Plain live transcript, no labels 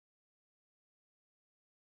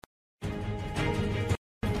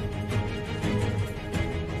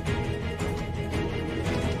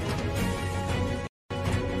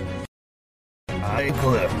I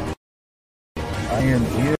Cliff. I am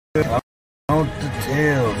here to count the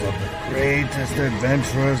tales of the greatest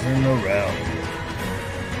adventurers in the realm.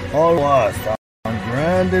 All lost on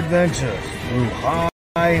grand adventures through high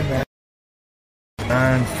and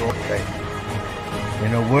soul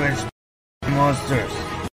in a world of monsters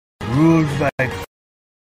ruled by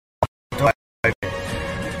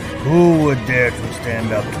who would dare to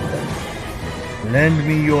stand up to them? Lend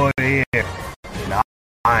me your ear, and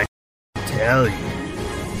I tell you.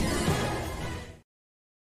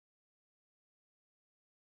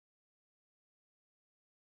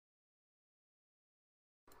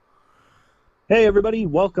 Hey everybody,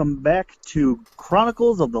 welcome back to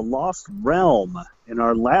Chronicles of the Lost Realm. In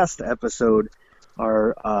our last episode,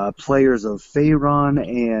 our players of Faerun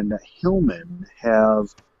and Hillman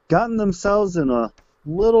have gotten themselves in a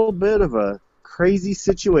little bit of a crazy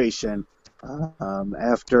situation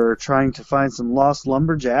after trying to find some lost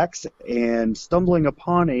lumberjacks and stumbling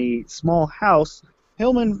upon a small house.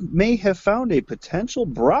 Hillman may have found a potential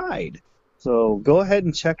bride. So go ahead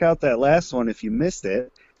and check out that last one if you missed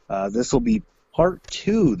it. This will be Part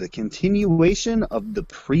 2, the continuation of the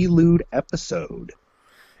prelude episode.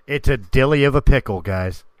 It's a dilly of a pickle,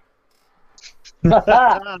 guys. Yes,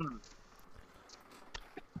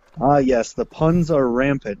 the puns are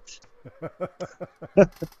rampant.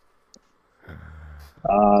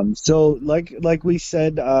 So, like we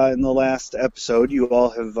said in the last episode, you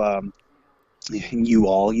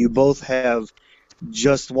both have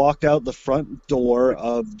just walked out the front door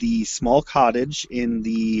of the small cottage in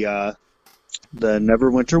the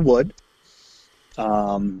Neverwinter Wood,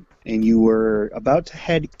 and you were about to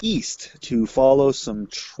head east to follow some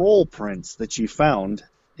troll prints that you found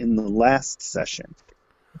in the last session.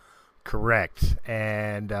 Correct,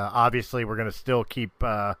 and obviously we're going to still keep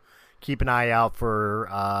an eye out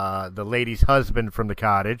for the lady's husband from the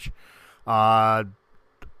cottage,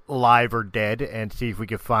 alive or dead, and see if we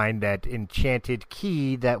can find that enchanted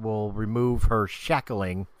key that will remove her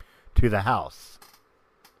shackling to the house.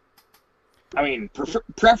 I mean,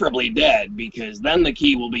 preferably dead, because then the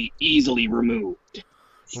key will be easily removed.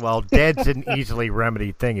 Well, dead's an easily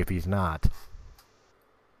remedied thing if he's not.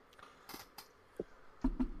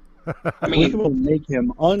 I mean, we will make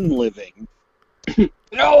him unliving.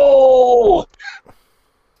 No!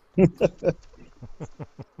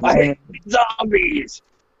 I hate zombies!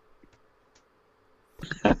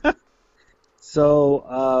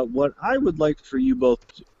 So, what I would like for you both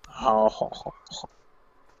to...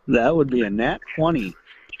 that would be a nat 20.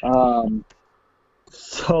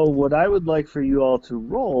 So what I would like for you all to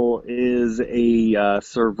roll is a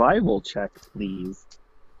survival check, please.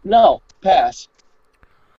 No, pass.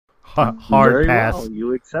 Hard Very pass. Well.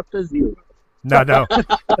 You accept a 0. No.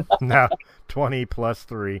 No. 20 plus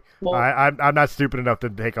 3. Well, I'm not stupid enough to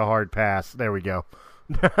take a hard pass. There we go.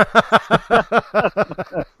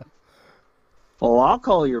 Well, I'll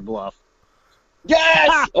call your bluff.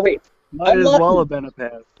 yes! Oh, wait. Might as well have been a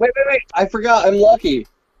pass. Wait. I forgot. I'm lucky.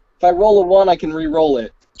 If I roll a 1, I can re-roll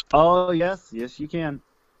it. Oh, yes, you can.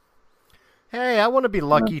 Hey, I want to be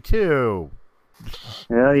lucky too.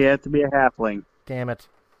 Well, you have to be a halfling. Damn it.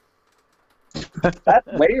 That's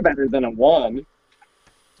way better than a 1.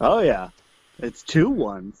 Oh, yeah. It's 2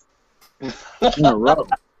 ones in a row.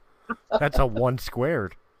 That's a 1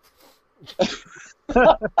 squared.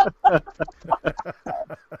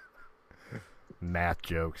 Math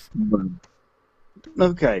jokes.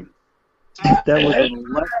 Okay.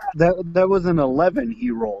 That was an 11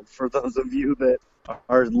 he rolled, for those of you that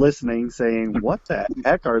are listening saying, what the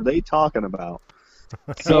heck are they talking about?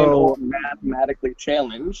 So mathematically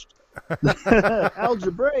challenged.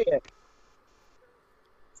 Algebraic.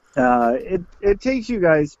 It takes you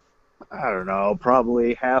guys, I don't know,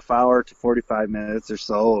 probably half hour to 45 minutes or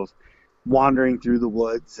so of wandering through the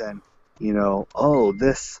woods and, oh,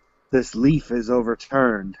 this leaf is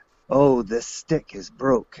overturned. Oh, this stick is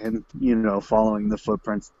broke, and, following the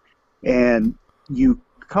footprints. And you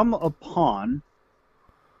come upon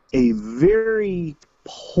a very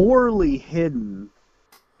poorly hidden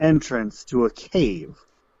entrance to a cave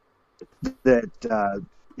that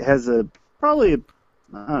has probably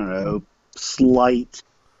slight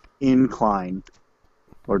incline,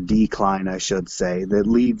 or decline, I should say, that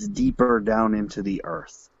leads deeper down into the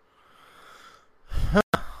earth.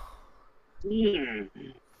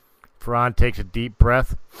 Ferran takes a deep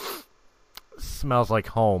breath. Smells like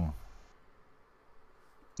home.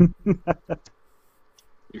 Your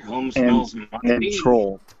home smells and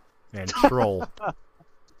troll. And troll.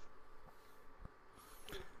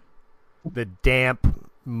 The damp,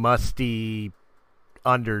 musty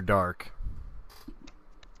Underdark.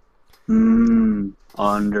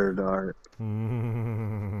 Underdark.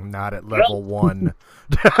 Not at level 1.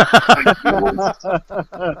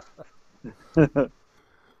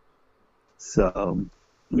 So,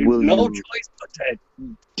 We've will no you... choice but to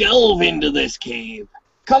delve into this cave.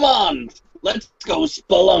 Come on, let's go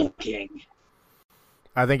spelunking.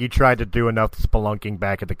 I think you tried to do enough spelunking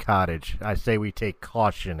back at the cottage. I say we take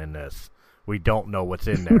caution in this. We don't know what's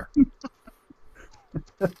in there.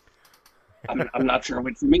 I'm not sure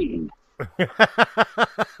what you mean.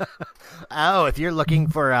 Oh, if you're looking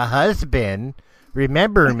for a husband,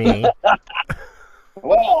 remember me.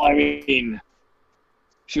 Well, I mean,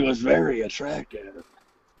 she was very attractive.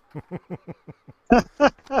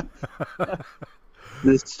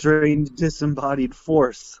 This strange disembodied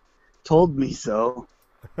force told me so.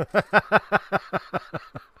 All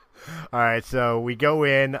right, so we go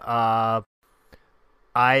in. I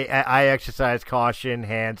exercise caution,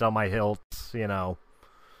 hands on my hilts, You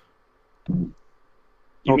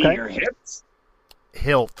Okay. mean your hips?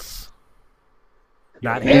 Hilts.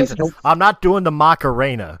 Not Your hands. hips. I'm not doing the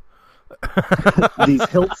Macarena. These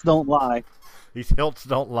hilts don't lie. These hilts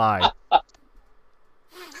don't lie.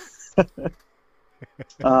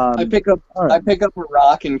 I pick up all right. I pick up a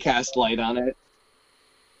rock and cast light on it.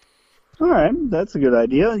 All right, that's a good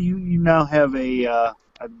idea. You now have a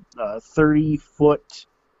 30-foot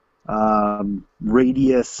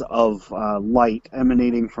radius of light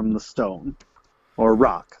emanating from the stone, or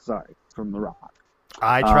rock. Sorry, from the rock.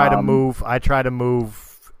 I try to move. I try to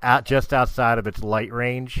move out just outside of its light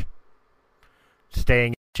range, staying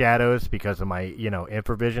in shadows because of my,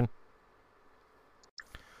 infravision.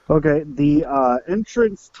 Okay, the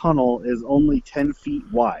entrance tunnel is only 10 feet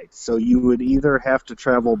wide, so you would either have to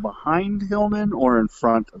travel behind Hillman or in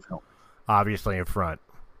front of Hillman. Obviously in front.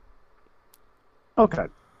 Okay.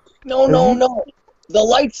 No. The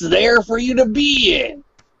light's there for you to be in.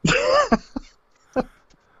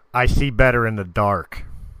 I see better in the dark.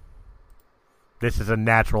 This is a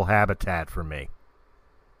natural habitat for me.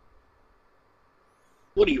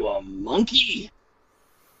 What are you, a monkey?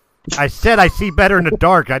 I said I see better in the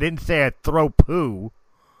dark. I didn't say I throw poo.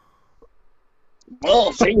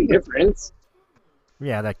 Well, same difference.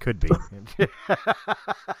 Yeah, that could be.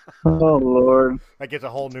 Oh, Lord. That gives a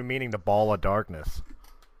whole new meaning to ball of darkness.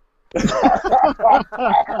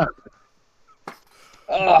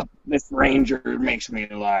 This ranger makes me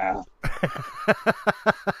laugh.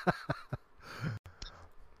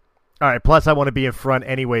 All right, plus I want to be in front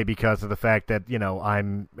anyway because of the fact that,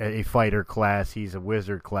 I'm a fighter class, he's a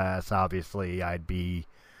wizard class. Obviously, I'd be,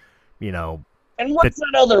 And what's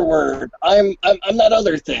that other word? I'm that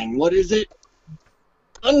other thing. What is it?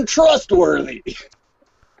 Untrustworthy.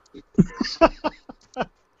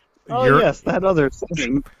 Oh, yes, that other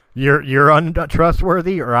thing. You're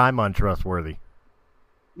untrustworthy or I'm untrustworthy?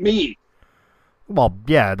 Me. Well,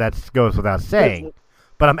 yeah, that goes without saying.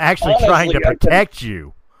 But I'm actually Honestly, trying to protect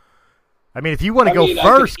you. I mean, if you want to go I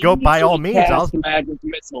first, could go by all easily means. cast magic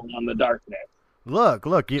missile on the darkness. Look.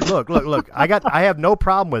 I have no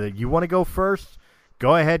problem with it. You want to go first?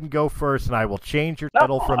 Go ahead and go first, and I will change your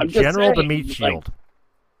title from I'm just general to saying, meat shield.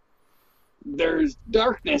 There's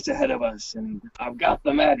darkness ahead of us, and I've got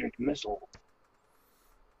the magic missile.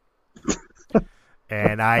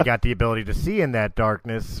 And I got the ability to see in that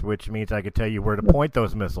darkness, which means I could tell you where to point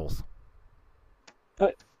those missiles.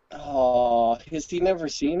 Oh, has he never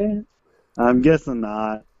seen it? I'm guessing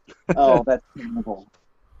not. Oh, that's terrible.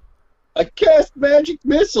 I cast magic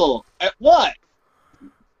missile at what?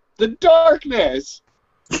 The darkness.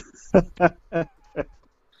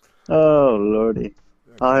 Oh, Lordy.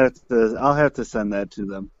 I'll have to send that to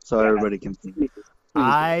them so everybody can see.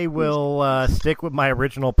 I will stick with my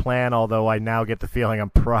original plan, although I now get the feeling I'm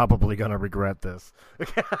probably going to regret this.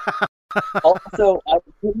 Also,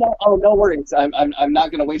 no worries. I'm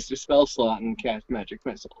not gonna waste a spell slot and cast magic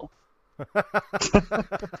missile.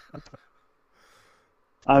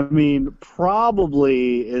 I mean,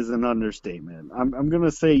 probably is an understatement. I'm going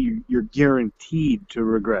to say you're guaranteed to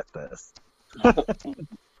regret this.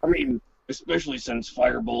 I mean, especially since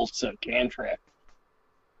Firebolt's a cantrip.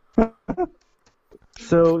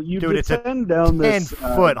 So you Dude, it's a descend down this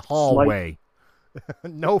 10-foot hallway.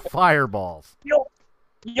 No fireballs.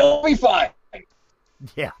 You'll be fine.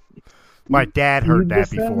 Yeah. My dad heard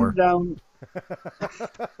that before.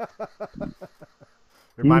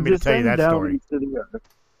 Remind me to tell you that story. Into the earth,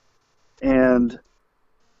 and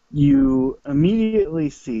you immediately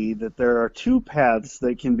see that there are two paths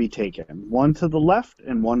that can be taken, one to the left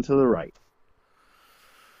and one to the right.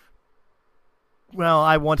 Well,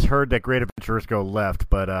 I once heard that great adventurers go left,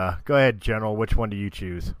 but go ahead, General. Which one do you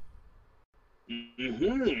choose?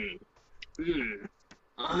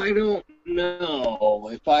 I don't know.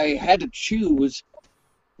 If I had to choose,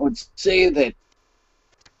 I would say that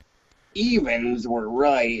evens were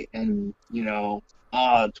right and,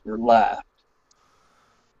 odds were left.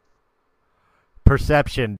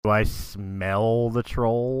 Perception. Do I smell the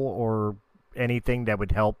troll or anything that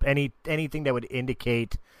would help? Anything that would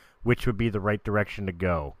indicate which would be the right direction to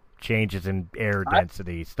go? Changes in air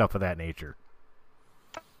density, stuff of that nature.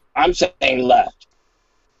 I'm saying left,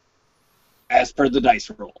 as per the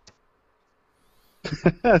dice roll.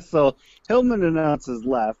 So Hillman announces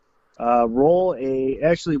left. Roll a.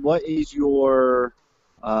 Actually, what is your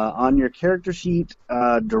on your character sheet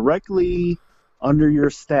directly under your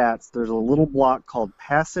stats? There's a little block called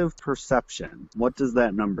passive perception. What does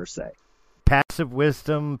that number say? Passive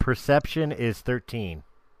wisdom perception is 13.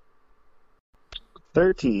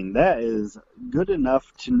 13. That is good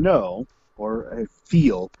enough to know or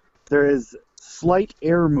feel there is slight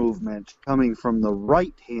air movement coming from the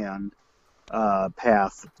right hand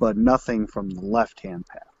path, but nothing from the left hand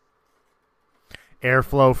path.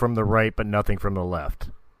 Airflow from the right, but nothing from the left.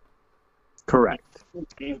 Correct. Come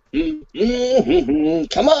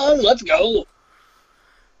on, let's go.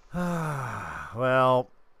 Well,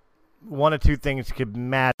 one of two things could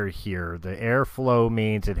matter here. The airflow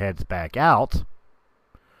means it heads back out,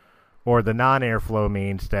 or the non-airflow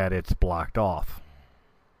means that it's blocked off.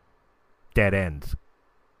 Dead ends.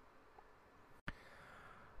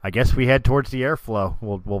 I guess we head towards the airflow.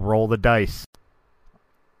 We'll roll the dice.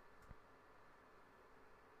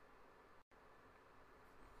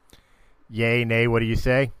 Yay, nay, what do you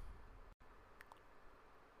say?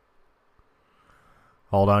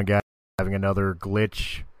 Hold on, guys. Having another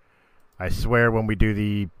glitch. I swear when we do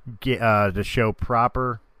the show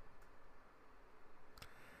proper,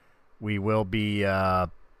 we will be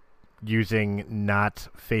using not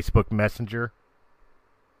Facebook Messenger.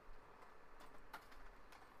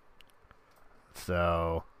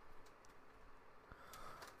 So,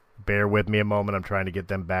 bear with me a moment. I'm trying to get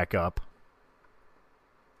them back up.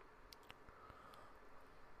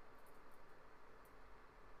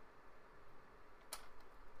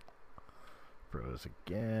 Froze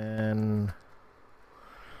again.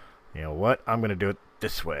 You know what? I'm going to do it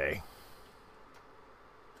this way.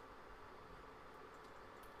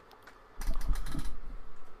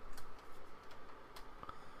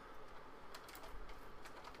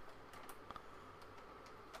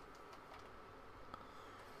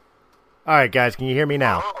 All right, guys, can you hear me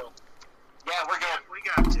now? Oh. Yeah, we're good. We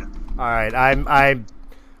got you. All right,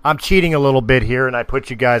 I'm cheating a little bit here, and I put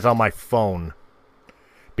you guys on my phone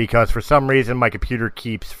because for some reason my computer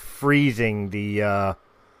keeps freezing the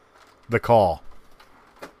call.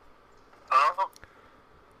 Oh.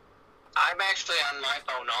 I'm actually on my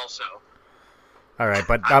phone also. All right,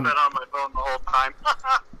 but I've been on my phone the whole time.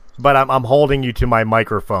 but I'm holding you to my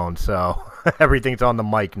microphone, so everything's on the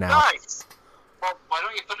mic now. Nice. Well, why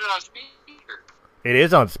don't you put it on speaker? It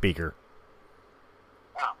is on speaker.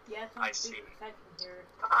 Oh, Yes, I see. I can hear it.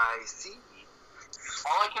 I see.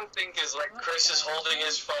 All I can think is like Chris is holding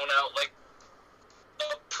his phone out like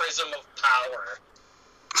a prism of power.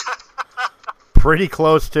 Pretty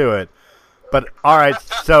close to it. But all right,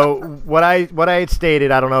 so what I had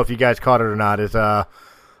stated, I don't know if you guys caught it or not, is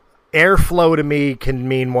airflow to me can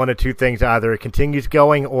mean one of two things: either it continues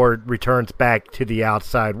going or it returns back to the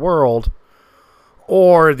outside world,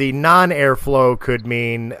 or the non-airflow could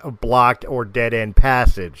mean blocked or dead end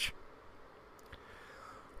passage.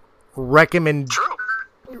 True.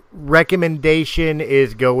 Recommendation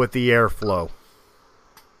is go with the airflow.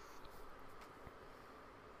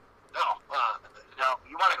 No,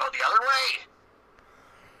 you want to go the other way?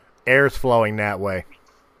 Air's flowing that way.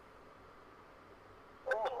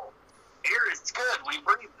 Oh, air is good. We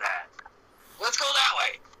breathe that. Let's go that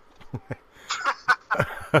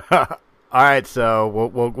way. All right, so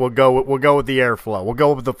we'll go with the airflow. We'll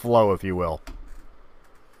go with the flow, if you will.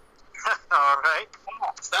 All right.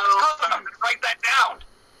 Sounds good. I'm gonna write that down.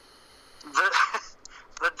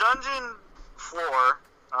 The dungeon floor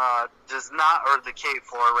does not, or the cave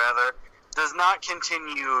floor rather, does not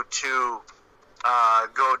continue to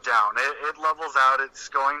go down. It levels out. It's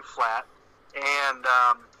going flat, and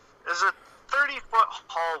there's a 30-foot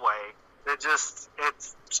hallway that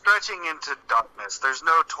it's stretching into darkness. There's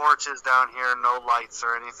no torches down here, no lights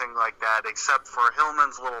or anything like that, except for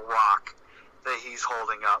Hillman's little rock that he's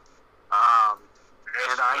holding up.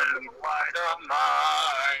 And I need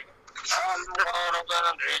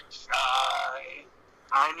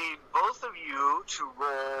I need both of you to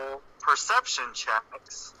roll perception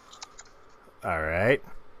checks. All right.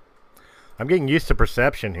 I'm getting used to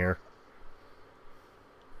perception here.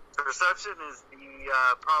 Perception is the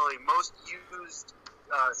probably most used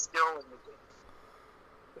skill in the game.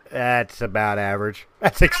 That's about average.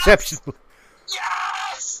 That's exceptional.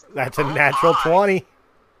 Yes! That's a natural 20.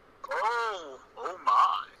 Oh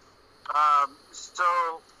my. So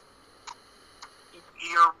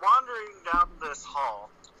you're wandering down this hall,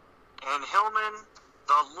 and Hillman,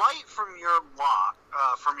 the light from your rock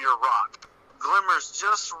glimmers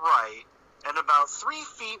just right, and about 3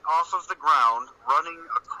 feet off of the ground, running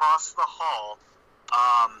across the hall,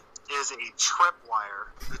 is a tripwire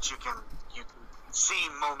that you can see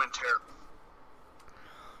momentarily.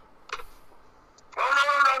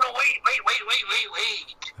 Oh, no, wait.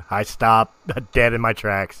 I stop dead in my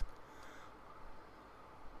tracks.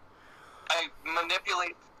 I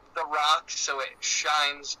manipulate the rock so it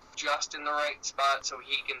shines just in the right spot so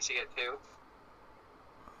he can see it too.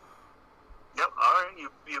 Yep, alright, you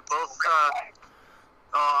both,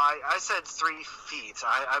 I said 3 feet.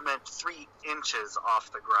 I meant 3 inches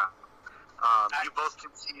off the ground. You both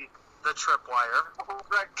can see the tripwire.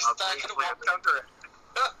 Rex, I can walk under it.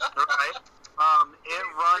 Right. It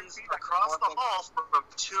runs across the hall from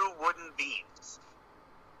 2 wooden beams.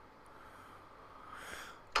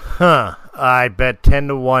 Huh. I bet 10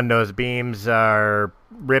 to 1 those beams are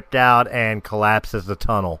ripped out and collapse as the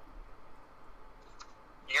tunnel.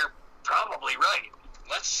 You're probably right.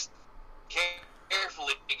 Let's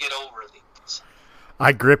carefully get over these.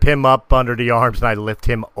 I grip him up under the arms and I lift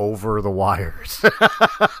him over the wires. That's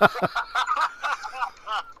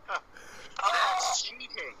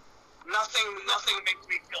cheating. Nothing makes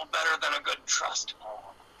me feel better than a good trust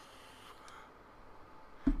fall.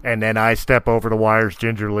 And then I step over the wire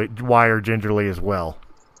gingerly as well.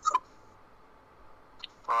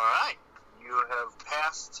 Alright. You have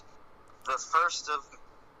passed the first trap.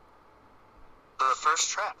 The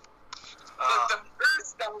first time,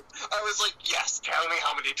 I was like, yes, tell me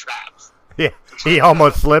how many traps. Yeah, he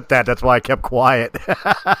almost slipped that. That's why I kept quiet. Oh,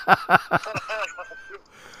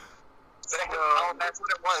 that's what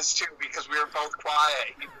it was, too, because we were both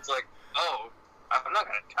quiet. He was like, oh, I'm not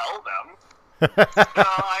going to tell them. No,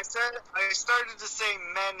 I started to say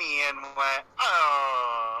many and went,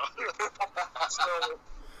 oh. So,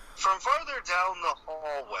 from farther down the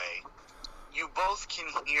hallway, you both can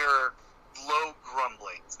hear low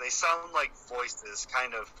grumblings. They sound like voices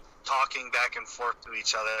kind of talking back and forth to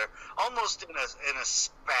each other, almost in a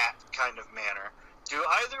spat kind of manner. Do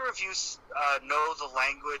either of you know the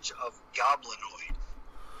language of Goblinoid?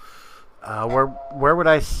 Where would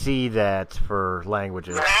I see that for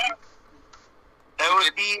languages? That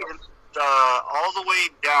would be all the way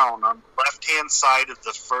down on the left-hand side of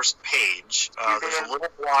the first page. There's a little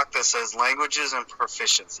block that says languages and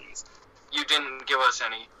proficiencies. You didn't give us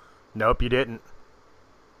any. Nope, you didn't.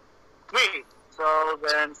 Wait, so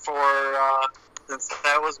then since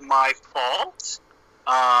that was my fault,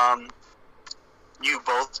 you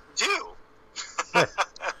both do.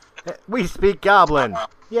 We speak Goblin.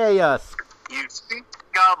 Yay us. You speak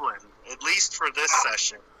Goblin, at least for this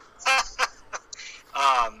session.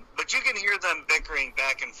 But you can hear them bickering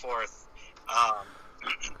back and forth. I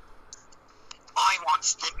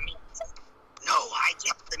want the meat. No, I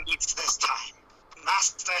get the meats this time.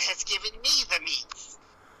 Master has given me the meats.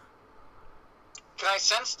 Can I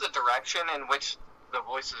sense the direction in which the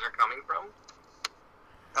voices are coming from?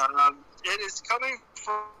 It is coming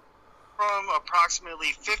from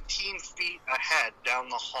approximately 15 feet ahead down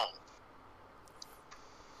the hall.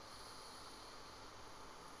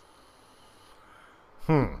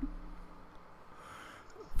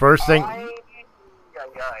 First thing.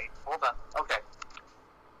 Hold on. Okay.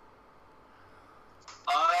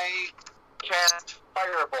 I cast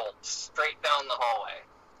firebolt straight down the hallway.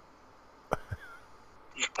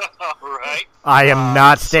 Right. I am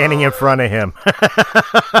not standing in front of him.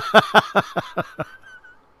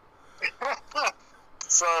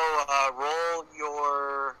 So, roll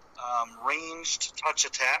your ranged touch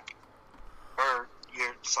attack. Or,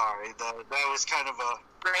 that was kind of a...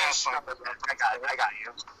 I got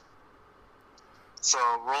you. So,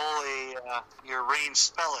 roll your ranged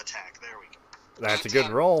spell attack. There we go. That's a good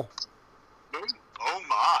roll. Oh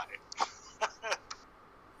my.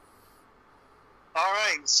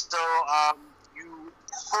 Alright, so you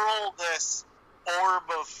hurl this orb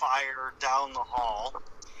of fire down the hall,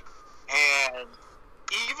 and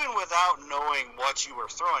even without knowing what you were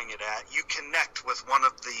throwing it at, you connect with one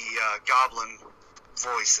of the goblin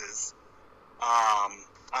voices.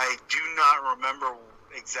 I do not remember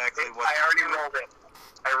exactly what... I already rolled it.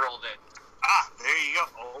 I rolled it. Ah, there you go.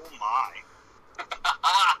 Oh my.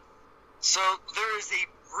 So there is a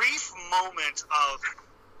brief moment of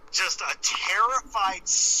just a terrified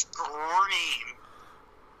scream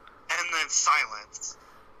and then silence.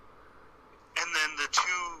 And then the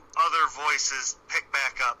two other voices pick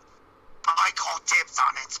back up. I call dibs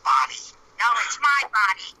on its body. No, it's my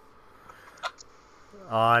body.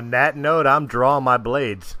 On that note, I'm drawing my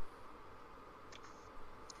blades.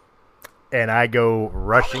 And I go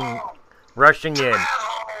rushing in. To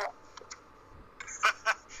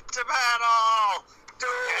battle! To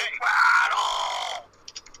battle!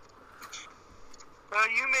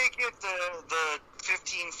 You make it the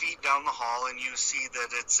 15 feet down the hall, and you see that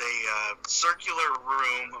it's a circular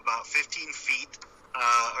room about 15 feet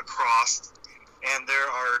across, and there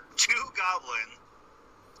are two goblins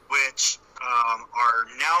which are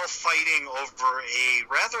now fighting over a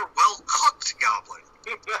rather well-cooked goblin.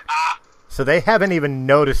 So they haven't even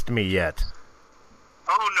noticed me yet.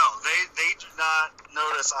 Oh no, they do not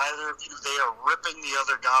notice either of you. They are ripping the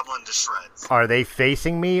other goblin to shreds. Are they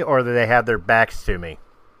facing me, or do they have their backs to me?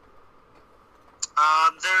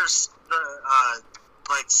 There's the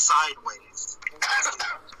like sideways.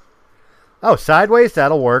 Oh, sideways?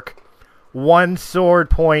 That'll work. 1 sword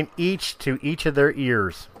point each to each of their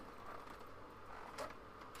ears.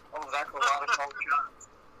 Oh, that's a lot of cold shots.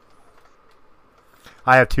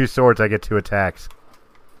 I have 2 swords. I get 2 attacks.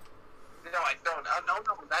 No, I don't. No,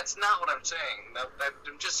 that's not what I'm saying. No,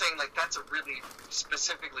 I'm just saying, like, that's a really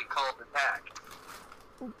specifically called attack.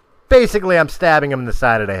 Basically, I'm stabbing him in the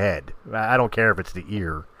side of the head. I don't care if it's the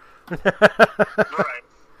ear. Right.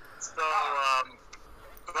 So,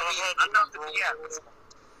 go ahead and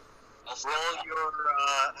roll your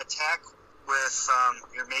attack with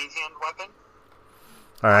your main hand weapon.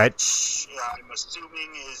 All right. Which, I'm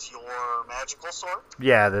assuming is your magical sword.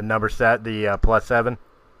 Yeah, the number set, the +7.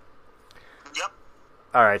 Yep.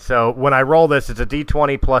 All right, so when I roll this, it's a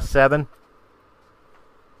D20 +7.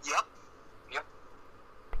 Yep.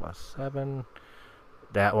 +7.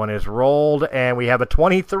 That one is rolled, and we have a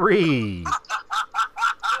 23. All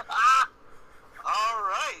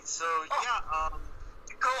right. So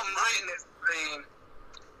Go right in his brain.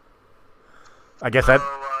 I guess go I.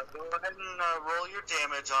 ahead and roll your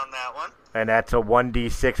damage on that one. And that's a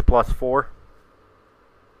 1d6 +4.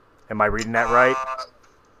 Am I reading that right?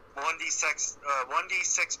 1d6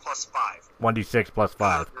 +5. 1d6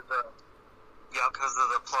 +5. Yeah, because of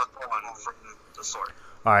the +1 from the sword.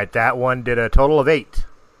 All right, that one did a total of 8.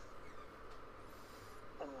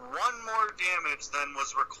 One more damage than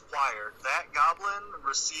was required. That goblin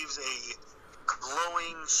receives a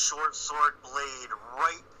glowing short sword blade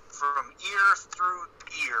right from ear through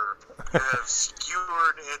ear that have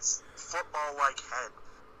skewered its football-like head.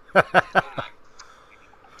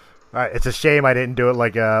 All right, it's a shame I didn't do it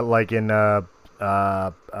like in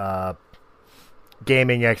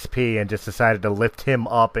Gaming XP and just decided to lift him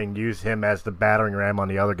up and use him as the battering ram on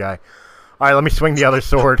the other guy. All right, let me swing the other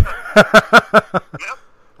sword. Yep.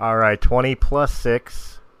 All right, 20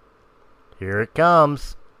 +6. Here it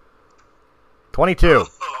comes. 22. Oh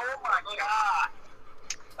my god!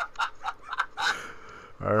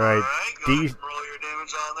 All right, Go ahead and roll your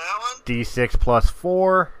damage on that one. D6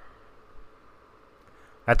 +4.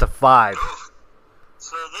 That's a 5.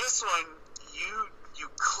 So this one, you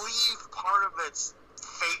cleave part of its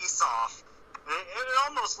face off. It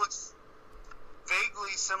almost looks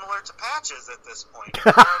vaguely similar to Patches at this point.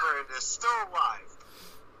 However, it is still alive.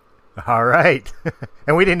 All right.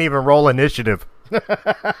 And we didn't even roll initiative. Nope.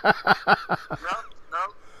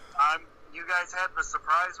 You guys had the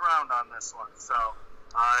surprise round on this one. So,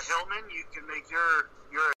 Hillman, you can make your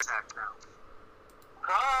attack now.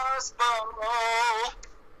 Crossbow!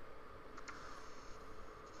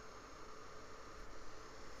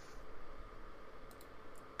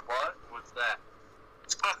 What? What's that?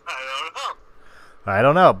 I don't know. I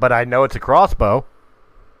don't know, but I know it's a crossbow.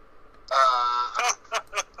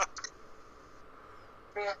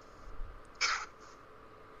 Yeah.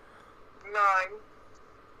 9.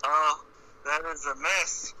 Oh, that is a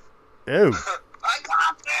miss. Ooh. I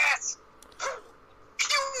got this!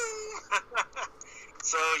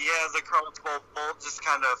 So, yeah, the crossbow bolt just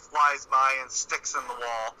kind of flies by and sticks in the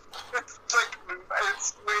wall. It's like, it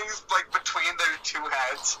swings like between their two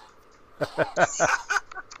heads.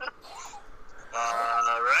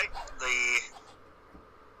 Alright,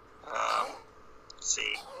 let's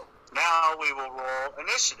see. Now we will roll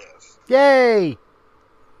initiative. Yay!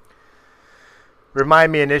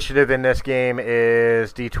 Remind me, initiative in this game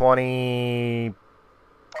is D20.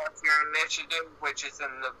 That's your initiative, which is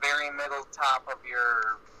in the very middle top of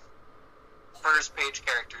your first page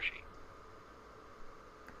character sheet.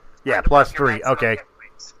 Yeah, Right above your +3. maximum Okay. hit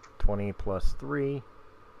points. 20 +3.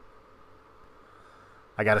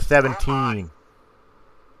 I got a 17.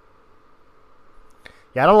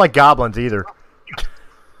 Yeah, I don't like goblins either. Alright,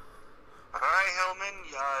 Hillman,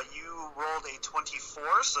 you rolled a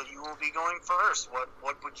be going first. What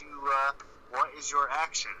would you? What is your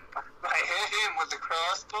action? I hit him with the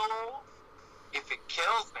crossbow. If it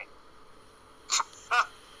kills me.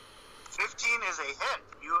 15 is a hit.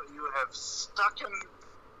 You have stuck him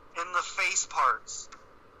in the face parts.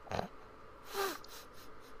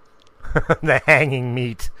 The hanging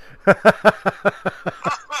meat. 8 damage.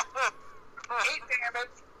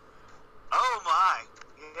 Oh my!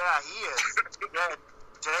 Yeah, he is dead.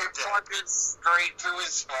 It plunges straight through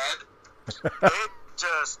his head. It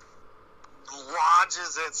just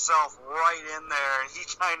lodges itself right in there, and he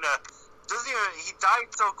kind of doesn't even. He died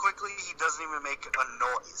so quickly, he doesn't even make a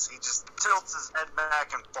noise. He just tilts his head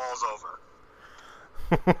back and falls over.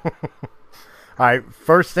 All right,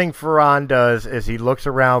 first thing Ferran does is he looks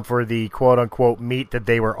around for the quote-unquote meat that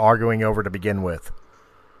they were arguing over to begin with.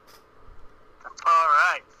 All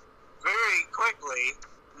right. Very quickly,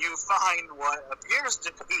 you find what appears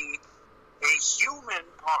to be a human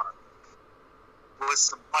arm with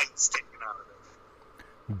some bite sticking out of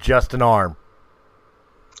it. Just an arm.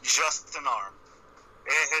 Just an arm.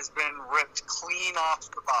 It has been ripped clean off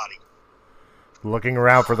the body. Looking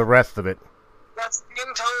around for the rest of it. Does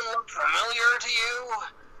skin tone look familiar to you?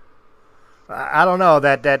 I don't know.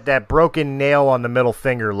 That broken nail on the middle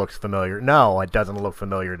finger looks familiar. No, it doesn't look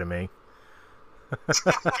familiar to me.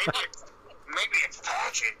 Maybe it's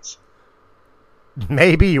Thatch's.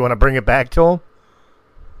 Maybe you want to bring it back to him?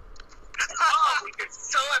 Oh, we could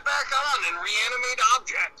sew it back on and reanimate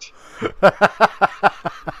object.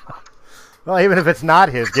 Well, even if it's not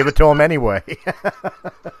his, give it to him anyway.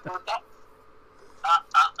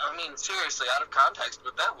 I mean, seriously, out of context,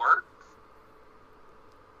 would that work?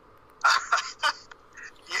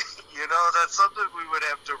 you know, that's something we would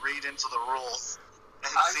have to read into the rules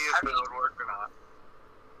and see if it would work or not.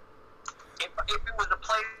 If it was a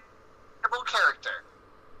playable character,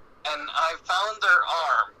 and I found their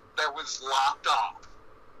arm that was lopped off,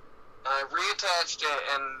 and I reattached it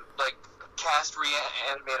and, like, cast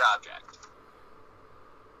reanimate object.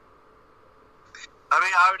 I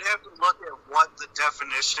mean, I would have to look at what the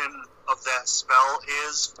definition of that spell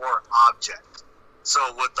is for object. So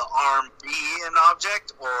would the arm be an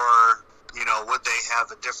object, or, you know, would they have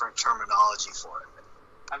a different terminology for it?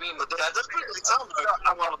 I mean, But that's really something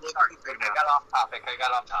I want to look into now. I got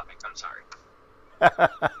off topic. I'm sorry.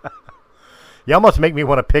 You almost make me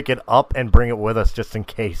want to pick it up and bring it with us just in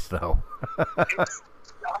case, though.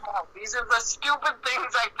 These are the stupid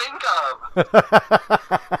things I think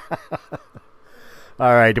of.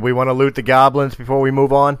 All right, do we want to loot the goblins before we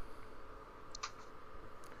move on?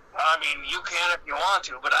 I mean, you can if you want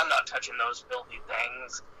to, but I'm not touching those filthy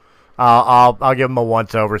things. I'll give them a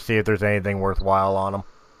once-over, see if there's anything worthwhile on them.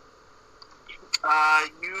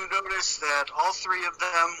 You notice that all three of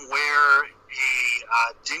them wear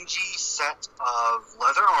a dingy set of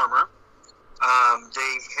leather armor.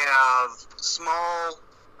 They have small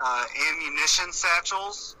ammunition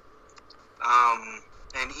satchels,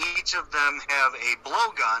 and each of them have a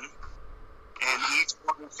blowgun, and each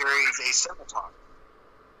one carries a scimitar.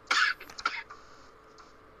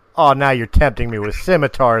 Oh, now you're tempting me with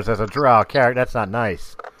scimitars as a drow character. That's not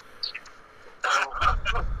nice.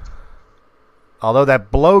 Although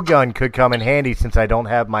that blowgun could come in handy since I don't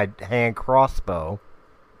have my hand crossbow.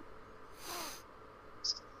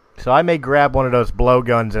 So I may grab one of those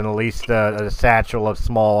blowguns and at least a satchel of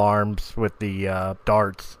small arms with the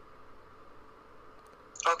darts.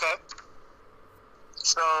 Okay.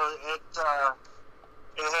 So it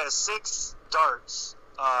has 6 darts.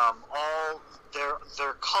 All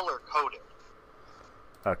they're color coded.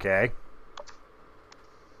 Okay.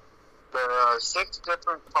 There are 6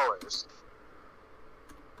 different colors.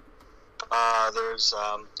 There's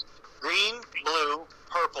green, blue,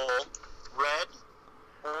 purple, red,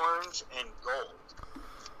 orange, and gold.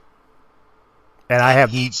 And I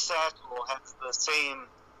have each satchel has the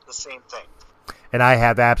same thing. And I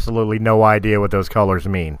have absolutely no idea what those colors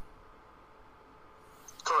mean.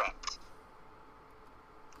 Correct.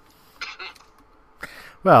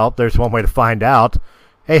 Well, there's one way to find out.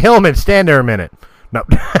 Hey, Hillman, stand there a minute. No.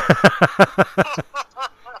 Where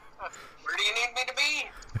do you need me to be?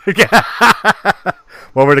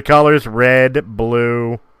 What were the colors? Red,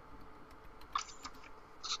 blue.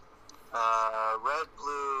 Red,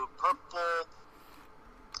 blue, purple,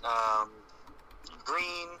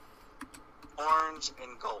 green, orange,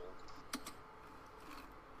 and gold.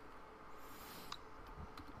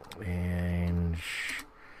 Orange,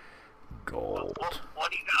 gold.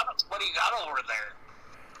 What do you got over there?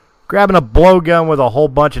 Grabbing a blowgun with a whole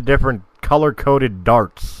bunch of different color-coded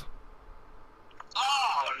darts.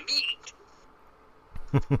 Oh, neat.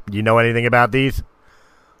 You know anything about these?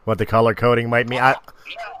 What the color coding might mean? Yeah.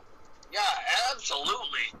 Yeah,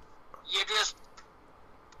 absolutely. You just,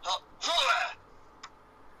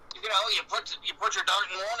 you put your dart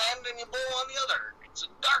in one end and you blow on the other. It's a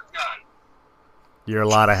dart gun. You're a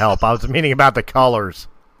lot of help. I was meaning about the colors.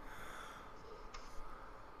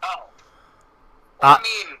 Oh. Well, I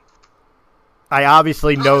mean, I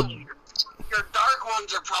obviously know. Your dark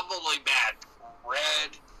ones are probably bad.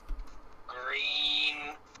 Red,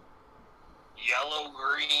 green, yellow,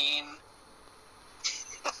 green.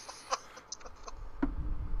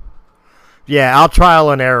 Yeah, I'll trial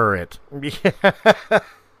and error it.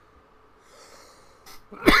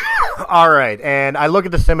 All right, and I look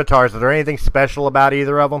at the scimitars. Is there anything special about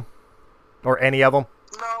either of them? Or any of them?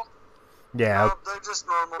 No. Yeah. No, they're just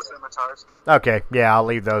normal scimitars. Okay, yeah, I'll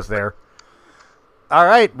leave those there. All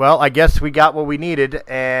right, well, I guess we got what we needed,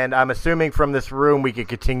 and I'm assuming from this room we can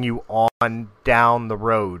continue on down the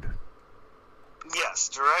road. Yes,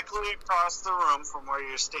 directly across the room from where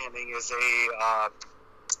you're standing is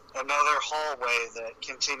another hallway that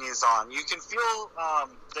continues on. You can feel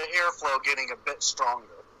the airflow getting a bit stronger.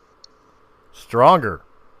 Stronger?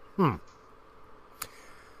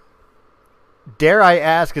 Dare I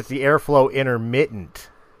ask, is the airflow intermittent?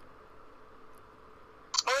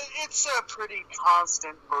 It's a pretty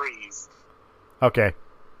constant breeze. Okay.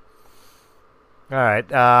 All right.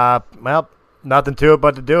 Well, nothing to it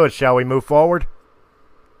but to do it. Shall we move forward?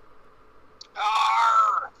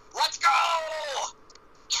 Let's go!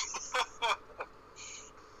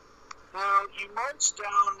 Now, you march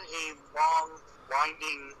down a long,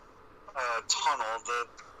 winding tunnel that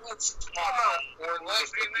it's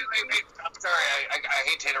Wait. I'm sorry, I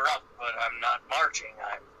hate to interrupt, but I'm not marching.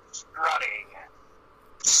 I'm strutting.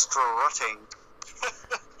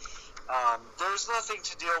 There's nothing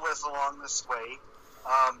to deal with along this way,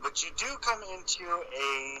 but you do come into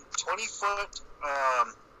a 20-foot,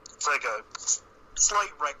 it's like a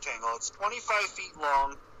slight rectangle. It's 25 feet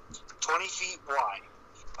long, 20 feet wide.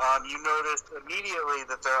 You notice immediately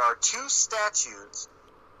that there are two statues,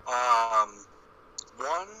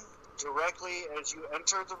 one directly as you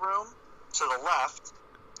enter the room to the left,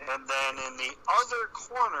 and then in the other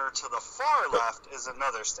corner to the far left is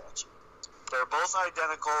another statue. They're both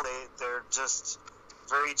identical. They're just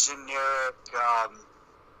very generic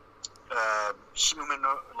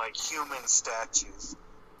human statues.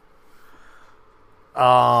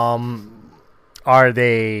 Are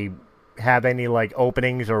they have any like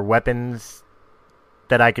openings or weapons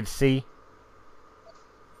that I could see?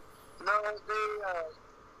 No,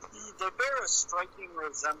 they bear a striking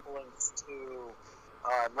resemblance to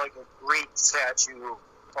like a Greek statue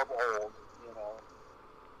of old, you know.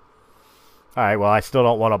 All right, well, I still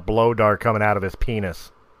don't want a blow dart coming out of his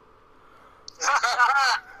penis.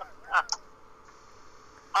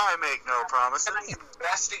 I make no promises. Can I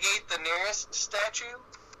investigate the nearest statue?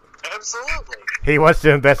 Absolutely. He wants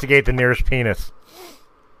to investigate the nearest penis.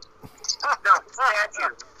 No,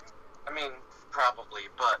 statue. I mean, probably,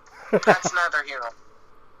 but that's neither here nor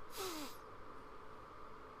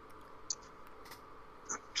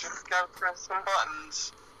just gotta press some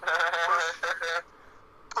buttons.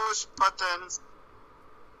 Push buttons.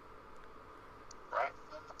 Right?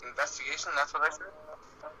 Investigation, that's what I said?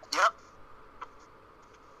 Yep.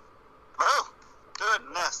 Oh,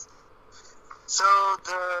 goodness. So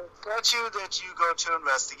the statue that you go to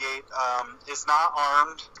investigate is not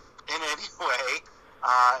armed in any way.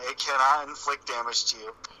 It cannot inflict damage to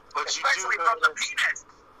you. But Especially you do from the notice, penis!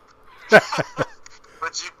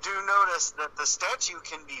 but you do notice that the statue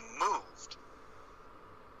can be moved.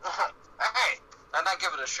 Hey, and I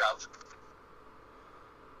give it a shove.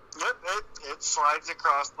 Yep, it slides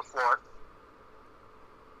across the floor.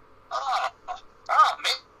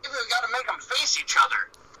 Maybe we gotta make them face each other.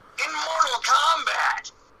 In Mortal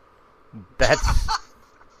Kombat! That's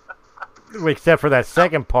except for that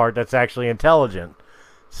second part that's actually intelligent.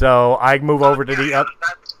 So I move over to the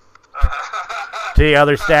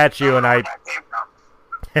other statue, and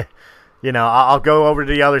I'll go over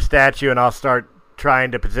to the other statue and I'll start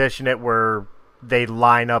trying to position it where they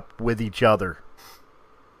line up with each other.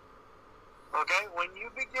 Okay, when you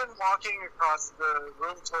begin walking across the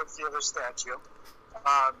room towards the other statue,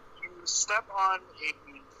 you step on a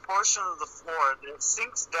portion of the floor that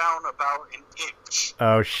sinks down about an inch.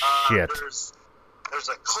 Oh, shit. There's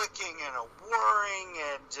a clicking and a whirring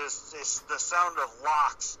and just the sound of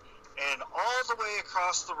locks. And all the way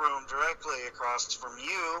across the room, directly across from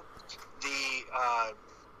you,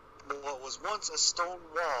 what was once a stone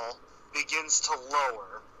wall begins to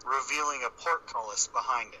lower, revealing a portcullis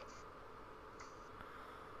behind it.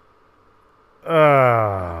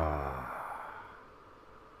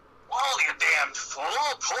 Well, you damned fool!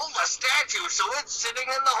 Pull the statue so it's sitting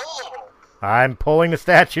in the hole. I'm pulling the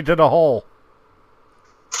statue to the hole.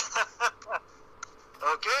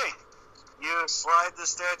 Okay. You slide the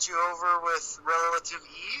statue over with relative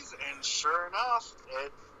ease, and sure enough,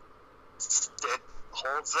 it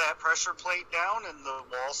holds that pressure plate down, and the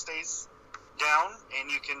wall stays down,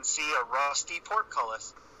 and you can see a rusty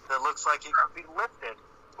portcullis that looks like it could be lifted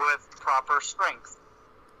with proper strength.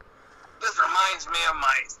 This reminds me of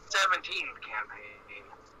my 17th campaign.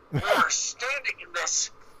 We were standing in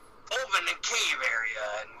this oven and cave area,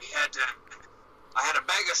 and I had a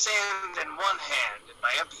bag of sand in one hand and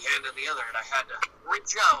my empty hand in the other, and I had to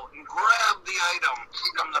reach out and grab the item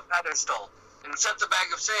from the pedestal and set the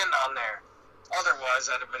bag of sand on there. Otherwise,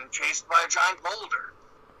 I'd have been chased by a giant boulder.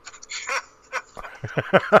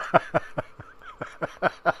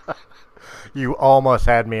 You almost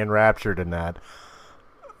had me enraptured in that.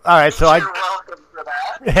 All right, so You're welcome for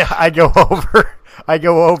that. I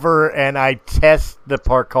go over and I test the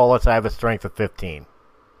portcullis. I have a strength of 15.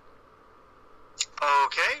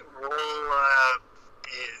 Okay, it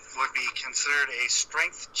would be considered a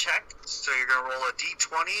strength check, so you're going to roll a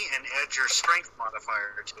d20 and add your strength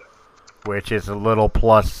modifier to it. Which is a little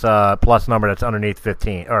plus number that's underneath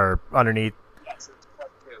 15, or underneath. Yes, it's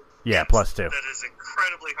 +2. Yeah, +2. That is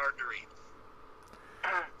incredibly hard to read.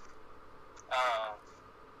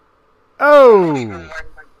 Oh! I'm even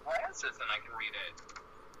wearing my glasses and I can read it.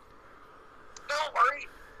 Don't worry,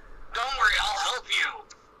 I'll help you.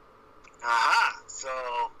 Aha! So,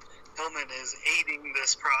 Hillman is aiding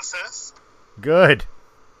this process. Good.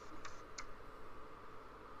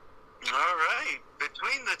 All right.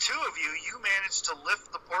 Between the two of you, you managed to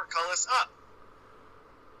lift the portcullis up.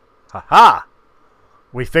 Ha-ha!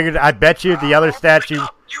 We figured, I bet you the other statue...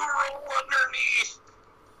 You roll underneath.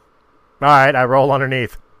 Alright, I roll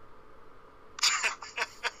underneath.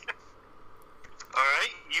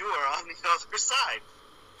 Alright, you are on the other side.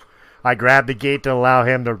 I grab the gate to allow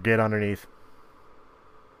him to get underneath.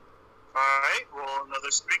 Alright, roll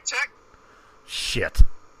another strength check. Shit.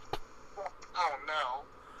 Oh no.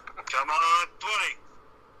 Come on, 20.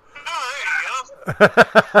 Oh, there you go.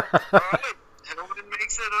 Alright, Hillman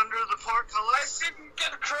makes it under the I portcullis. didn't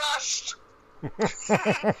get crushed.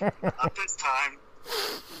 Not this time.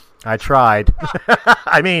 I tried.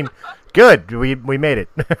 I mean, good. We made it.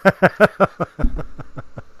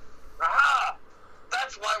 Aha!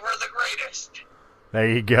 That's why we're the greatest. There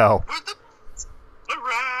you go. With the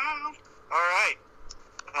around. Alright.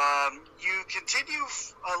 You continue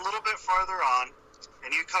a little bit farther on,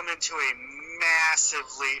 and you come into a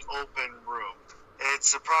massively open room.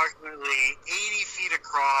 It's approximately 80 feet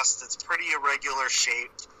across. It's pretty irregular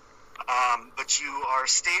shaped. But you are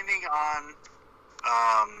standing on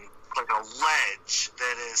like a ledge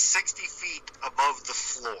that is 60 feet above the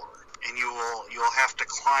floor, and you'll have to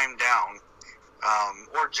climb down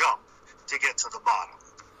or jump to get to the bottom.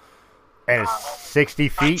 And it's 60 I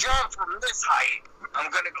feet? jump from this height,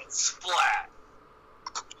 I'm gonna go splat.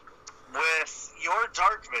 With your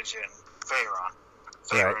dark vision, Faerun.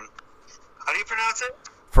 Right. How do you pronounce it?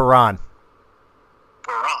 Faerun.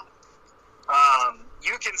 Faerun.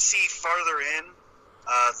 You can see farther in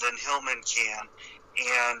than Hillman can,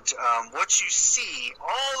 and what you see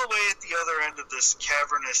all the way at the other end of this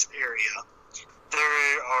cavernous area,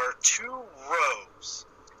 there are two rows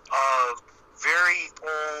of very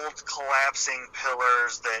old collapsing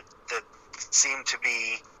pillars that seem to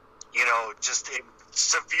be, just in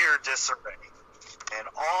severe disarray. And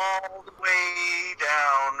all the way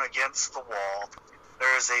down against the wall,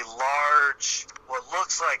 there's a large, what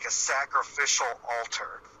looks like a sacrificial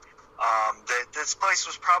altar. That this place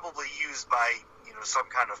was probably used by, some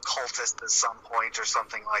kind of cultist at some point or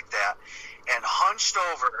something like that. And hunched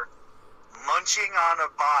over, munching on a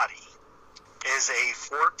body, is a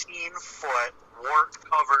 14-foot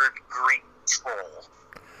wart-covered green troll.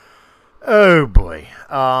 Oh, boy.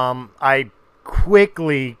 I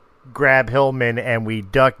quickly grab Hillman and we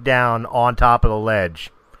duck down on top of the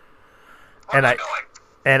ledge. Where am I going?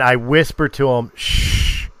 And I whisper to him,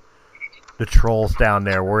 shh, the troll's down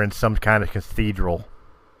there. We're in some kind of cathedral.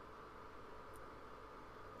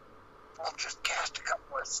 I'll just cast a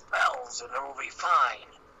couple of spells and it'll be fine.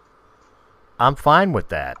 I'm fine with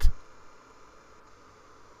that.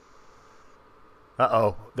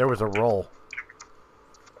 Uh-oh, there was a roll.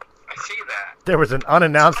 I see that. There was an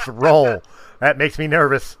unannounced roll. That makes me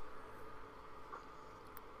nervous.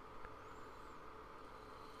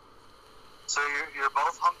 So you're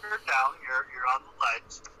both hunkered down. You're on the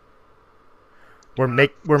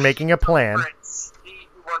ledge. We're making a plan. Let's see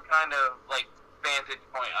what kind of vantage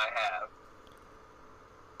point I have.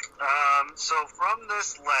 So from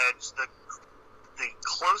this ledge, the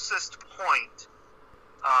closest point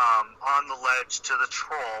on the ledge to the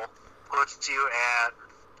troll puts you at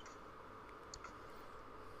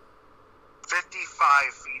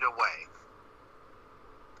 55 feet away.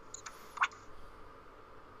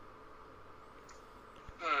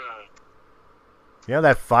 You know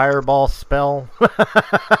that fireball spell?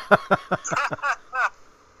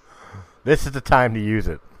 This is the time to use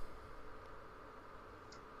it.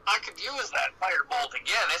 I could use that firebolt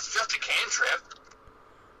again. It's just a cantrip.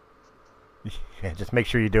 Yeah, just make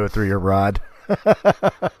sure you do it through your rod. Or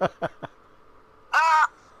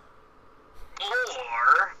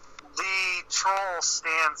The troll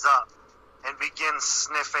stands up and begins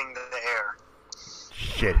sniffing the air.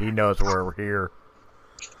 Shit, he knows we're here.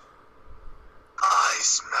 I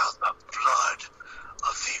smell the blood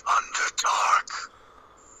of the Underdark.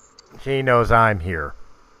 He knows I'm here.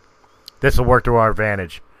 This will work to our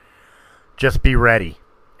advantage. Just be ready.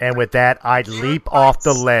 And with that, I'd leap off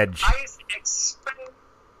the ledge. I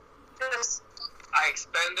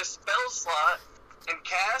expend a spell slot and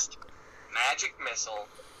cast Magic Missile.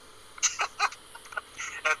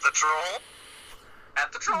 At the troll?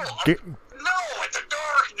 At the troll. No, at the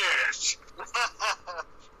darkness.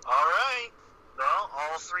 Alright. Well,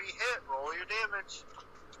 all three hit. Roll your damage.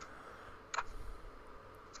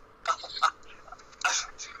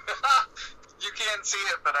 You can't see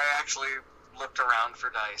it, but I actually looked around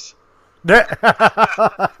for dice.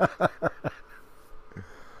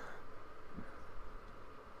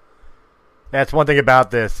 That's one thing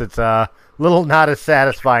about this. It's a little not as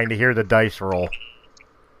satisfying to hear the dice roll.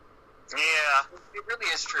 Yeah. It really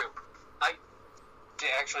is true. I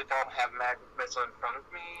actually don't have Magic Missile in front of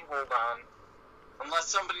me. Hold on. Unless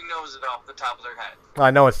somebody knows it off the top of their head.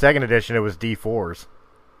 I know in 2nd edition it was D4s.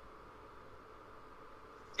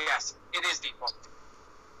 Yes, it is D4.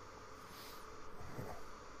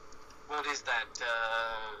 What is that?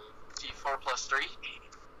 D4 plus 3?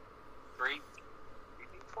 3?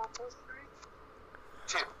 D4 plus 3?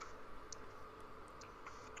 2.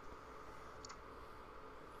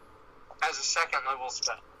 As a 2nd level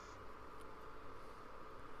spell.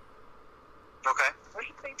 Okay. Why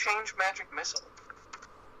did they change Magic Missile?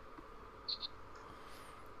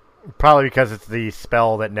 Probably because it's the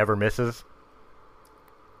spell that never misses.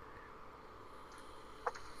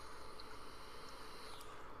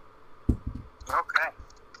 Okay.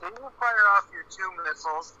 So you fire off your 2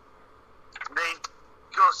 missiles. They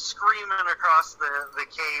go screaming across the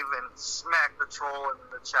cave and smack the troll in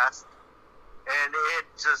the chest. And it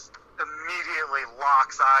just immediately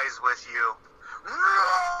locks eyes with you.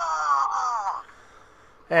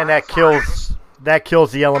 And that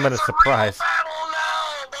kills the element of surprise. Battle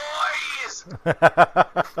now,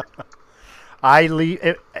 boys!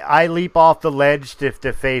 I leap off the ledge to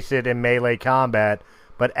face it in melee combat,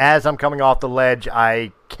 but as I'm coming off the ledge,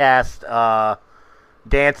 I cast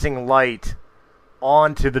Dancing Light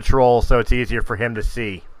onto the troll so it's easier for him to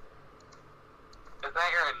see. Is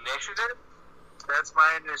that your initiative? That's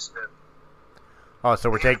my initiative. Oh, so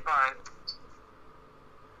we're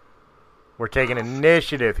taking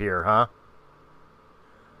initiative here, huh?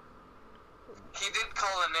 He did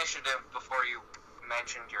call initiative before you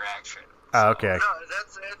mentioned your action. Oh, okay. No,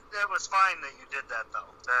 that was fine that you did that,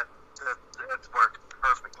 though. That worked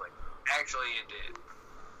perfectly. Actually, it did.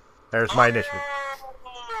 There's my initiative.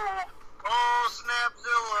 Oh,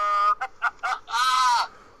 Snapzilla!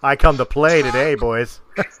 I come to play today, boys.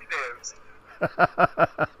 Initiatives.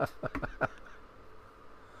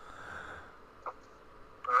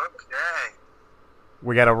 Okay.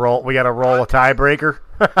 We gotta roll a tiebreaker.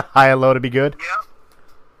 High and low to be good. Yep.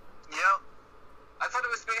 I thought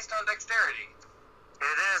it was based on dexterity.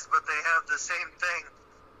 It is, but they have the same thing.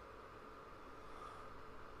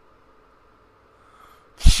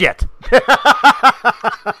 Shit. Damn,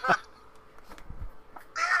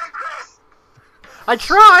 Chris! I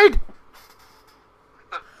tried.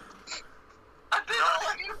 I did all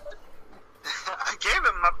I knew. I gave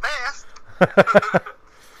him my best.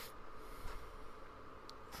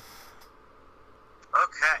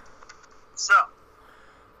 Okay. So,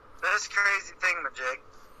 this crazy thingamajig,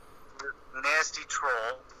 nasty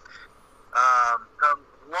troll, comes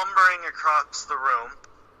lumbering across the room,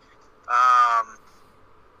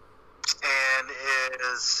 and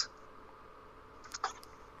is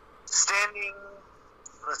standing.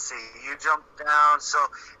 Let's see. You jump down, so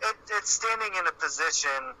it's standing in a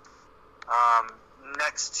position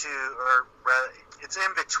next to, or rather, it's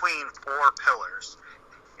in between 4 pillars,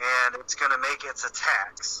 and it's going to make its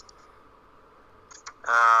attacks.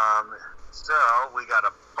 So we got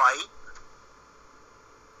a bite.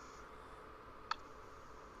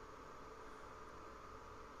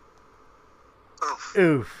 Ooh,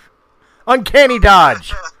 Oof. Uncanny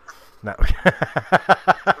dodge. No.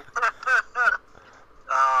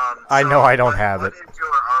 I know I don't have it. What is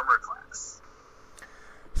your armor class?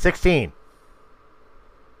 16.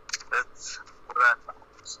 That's what I thought.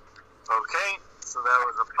 Okay, so that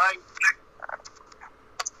was a fight.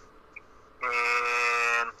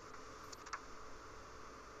 And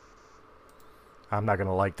I'm not going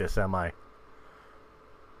to like this, am I?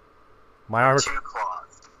 My armor... 2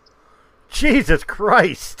 claws. Jesus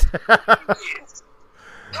Christ! Jeez.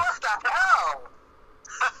 What the hell?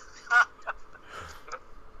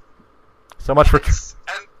 So much for... And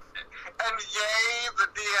yea, the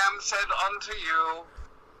DM said unto you,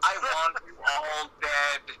 I want you all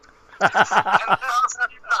dead. and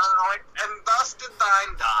thus did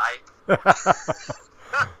thine die.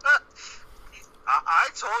 I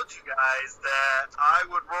told you guys that I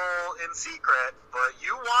would roll in secret, but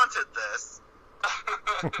you wanted this.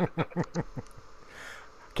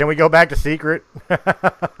 Can we go back to secret? Oh,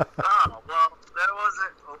 well, that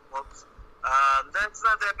wasn't... Oh, whoops. That's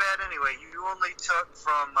not that bad anyway. You only took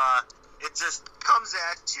from... it just comes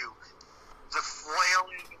at you. The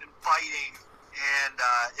flailing and fighting, and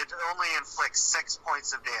it only inflicts 6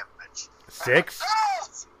 points of damage. 6? Oh,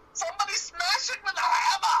 somebody smash it with a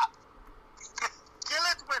hammer! Kill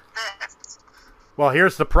it with this. Well,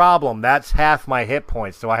 here's the problem. That's half my hit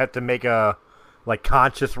points. Do I have to make a, like,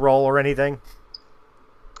 conscious roll or anything?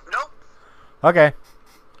 Nope. Okay.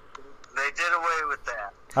 They did away with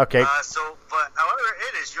that. Okay. However,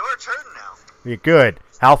 it is your turn now. You're good.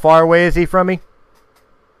 How far away is he from me?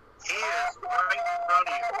 He is right in front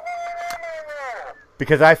of you.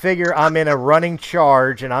 Because I figure I'm in a running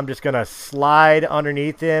charge, and I'm just going to slide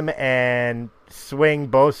underneath him and swing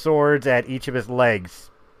both swords at each of his legs,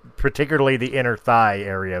 particularly the inner thigh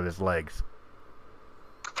area of his legs.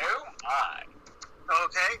 Oh my.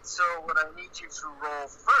 Okay, so what I need you to roll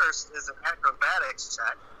first is an acrobatics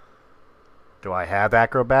check. Do I have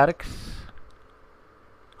acrobatics?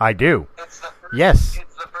 I do. It's the first, Yes.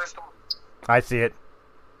 It's the first one. I see it.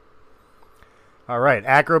 All right,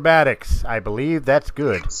 acrobatics. I believe that's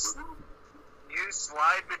good. You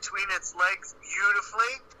slide between its legs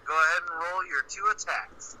beautifully. Go ahead and roll your 2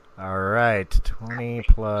 attacks. All right, 20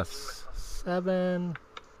 plus 7.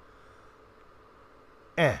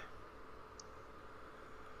 That's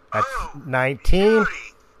Oh, 19. beauty.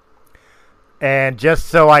 And just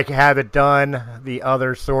so I can have it done, the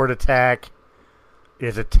other sword attack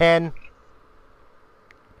is a 10.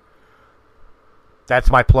 That's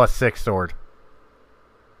my plus 6 sword.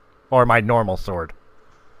 Or my normal sword.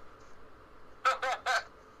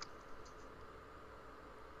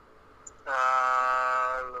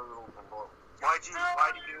 Why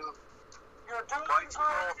do you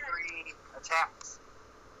roll 3 attacks?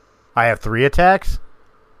 I have 3 attacks?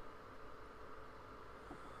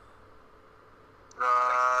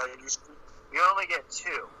 You only get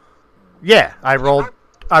 2. Yeah, I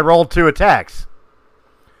rolled 2 attacks.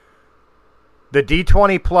 The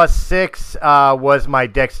D20 plus 6 was my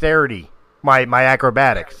dexterity, my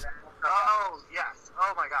acrobatics. Oh, yes.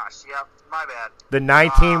 Oh my gosh, yep. My bad. The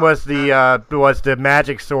 19 was the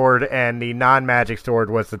magic sword, and the non-magic sword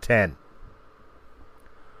was the 10.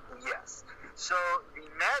 Yes. So the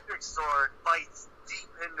magic sword bites deep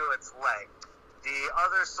into its leg. The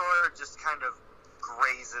other sword just kind of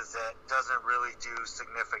grazes it, doesn't really do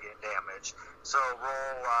significant damage. So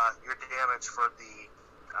roll your damage for the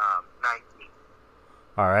 19.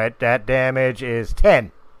 All right, that damage is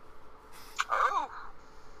 10. Oh.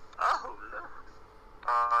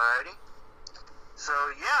 Alrighty. So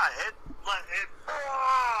yeah, it.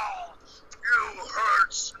 Oh, you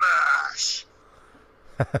heard smash.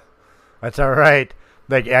 That's all right.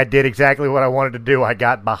 Like, I did exactly what I wanted to do. I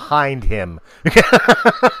got behind him. Right.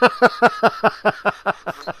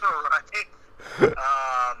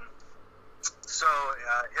 So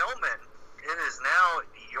Hillman, it is now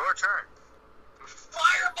your turn.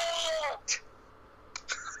 Firebolt!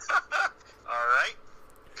 All right.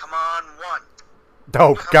 Come on, 1.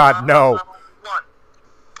 Oh, Come God, on, no. 1.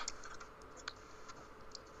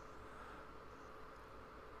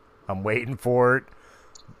 I'm waiting for it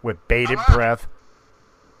with bated Come on. breath.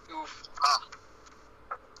 Oof.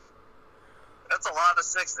 That's a lot of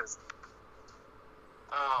 6s.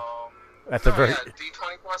 That's a very- Yeah,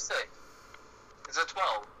 D20 plus 6. It's a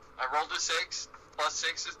 12. I rolled a 6, plus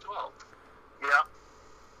 6 is 12. Yep.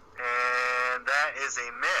 And that is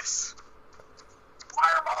a miss.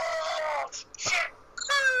 Firebolt! Shit!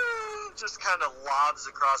 Just kind of lobs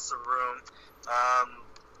across the room.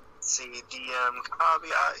 Let's see, DM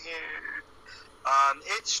caveat here.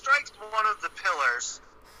 It strikes one of the pillars,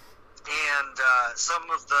 and some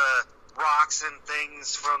of the rocks and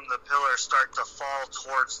things from the pillar start to fall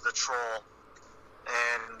towards the troll,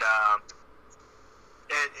 and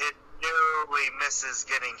it narrowly misses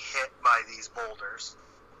getting hit by these boulders.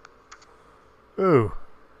 Ooh.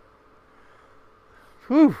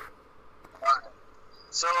 Whew.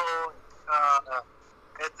 So,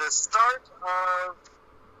 at the start of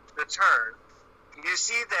the turn, you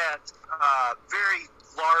see that very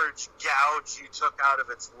large gouge you took out of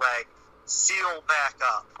its leg seal back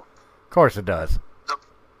up. Of course it does. The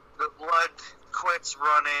blood quits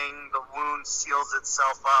running, the wound seals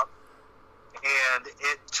itself up, and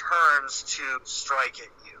it turns to strike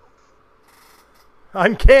at you.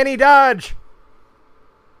 Uncanny dodge!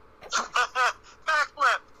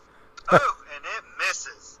 Backflip! Oh, and it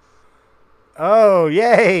misses. Oh,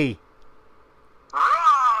 yay!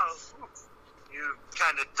 You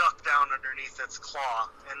kind of duck down underneath its claw,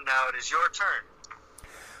 and now it is your turn.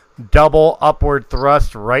 Double upward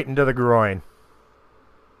thrust right into the groin.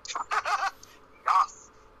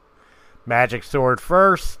 Yes. Magic sword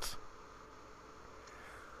first.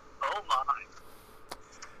 Oh my.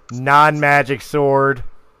 Non-magic sword.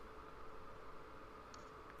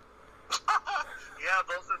 Yeah,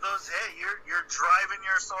 both of those hit. You're driving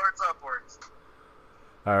your swords upwards.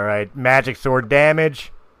 Alright, magic sword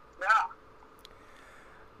damage. Yeah.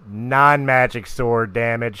 Non-magic sword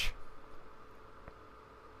damage.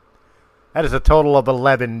 That is a total of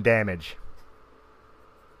 11 damage.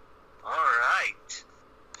 Alright.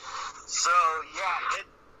 So, yeah,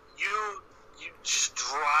 you just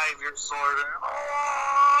drive your sword and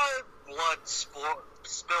blood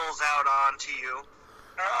spills out onto you.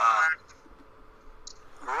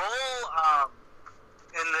 Roll,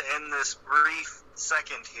 in this brief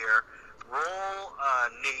second here, roll a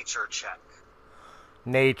nature check.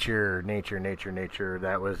 Nature.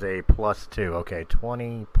 That was a +2. Okay,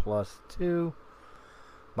 20 +2.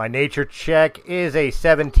 My nature check is a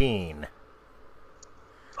 17.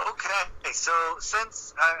 Okay, so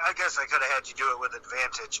since, I guess I could have had you do it with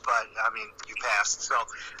advantage, but, I mean, you passed. So,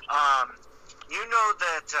 you know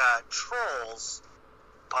that trolls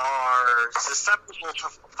are susceptible to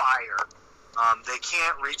fire. They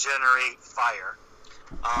can't regenerate fire.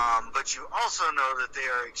 But you also know that they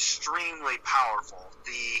are extremely powerful.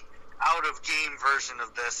 The out-of-game version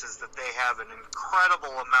of this is that they have an incredible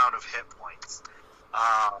amount of hit points.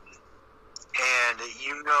 And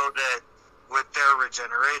you know that with their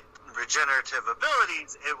regenerative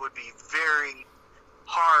abilities, it would be very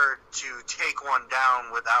hard to take one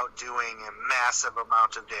down without doing a massive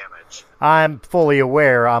amount of damage. I'm fully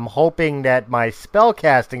aware. I'm hoping that my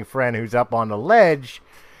spellcasting friend who's up on the ledge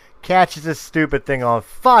catches this stupid thing on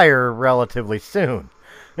fire relatively soon.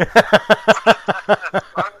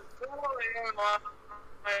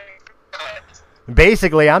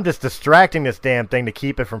 Basically, I'm just distracting this damn thing to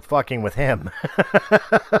keep it from fucking with him. Hillman,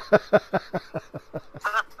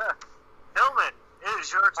 it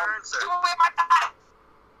is your turn, sir.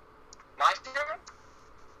 My turn?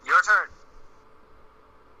 Your turn.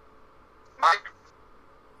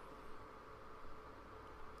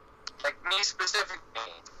 Like me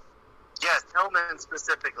specifically. Yes, Hillman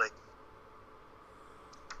specifically.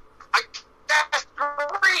 I cast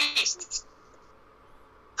Priest!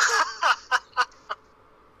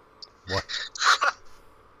 What?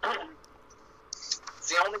 It's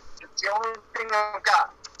the only thing I've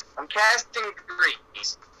got. I'm casting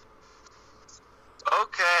Grease.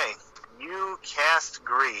 Okay, you cast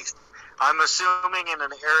Grease. I'm assuming in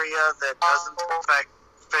an area that doesn't affect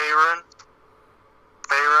Faerun.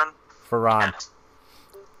 Faran.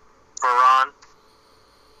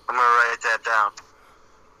 I'm gonna write that down.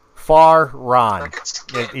 Far-Ron.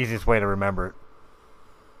 The easiest way to remember it.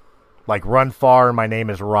 Like run far, my name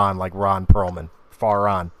is Ron, like Ron Perlman.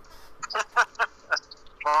 Far-Ron.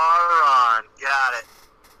 Faerun, got it.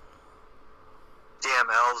 Damn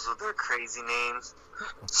elves with their crazy names.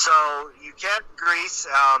 So, you get Grease.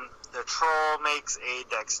 The troll makes a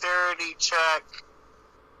dexterity check,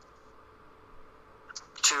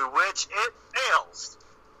 to which it fails.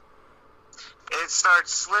 It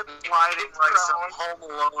starts slip-sliding like some Home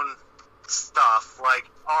Alone stuff, like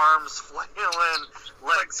arms flailing,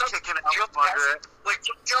 legs kicking out from under it. Like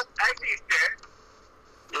jump exit shit.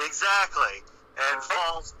 Exactly. And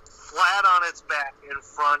falls flat on its back in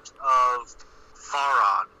front of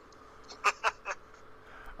Faron.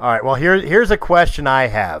 All right, well, here's a question I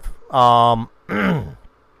have. I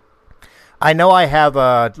know I have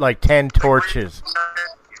like 10 torches.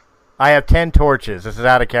 I have 10 torches. This is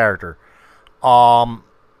out of character.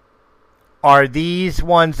 Are these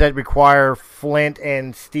ones that require flint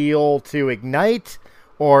and steel to ignite,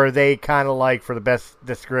 or are they kind of like, for the best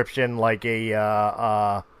description, like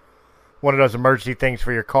a one of those emergency things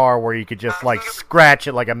for your car where you could just like scratch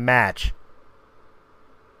it like a match.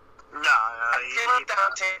 No, Get it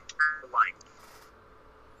down to the light.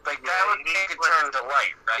 Like that would make it turn to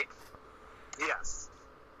light, right? yes.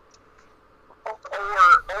 Or a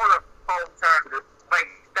full turn to like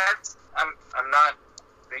that's I'm not.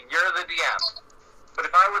 You're the DM, but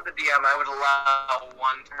if I were the DM, I would allow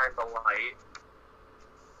one turn to light.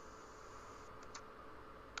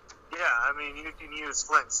 Yeah, I mean, you can use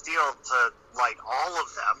flint and steel to light all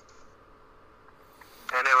of them,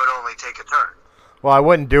 and it would only take a turn. Well, I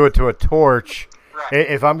wouldn't do it to a torch. Right.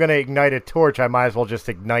 If I'm going to ignite a torch, I might as well just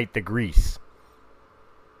ignite the grease.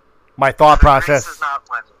 My thought process... Grease is not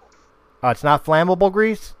flammable. It's not flammable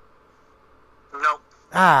grease? Nope.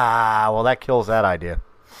 Ah, well, that kills that idea.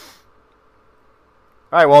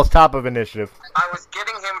 All right, well, it's top of initiative. I was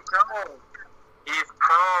getting him prone. He's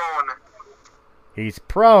prone. He's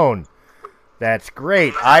prone. That's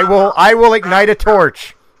great. I will ignite a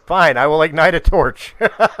torch. Fine, I will ignite a torch.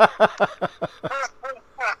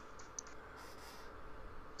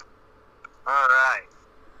 Alright.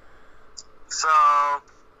 So,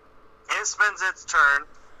 it spends its turn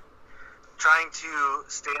trying to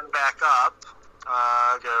stand back up.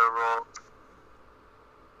 Get a roll.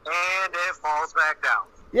 And it falls back down,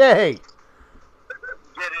 Yay!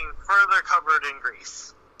 getting further covered in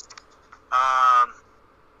grease. Ron,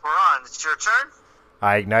 it's your turn?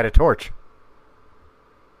 I ignite a torch.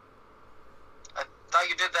 I thought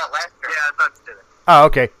you did that last turn. Yeah, I thought you did it. Oh,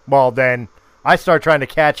 okay. Well, then I start trying to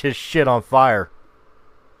catch his shit on fire.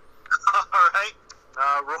 Alright.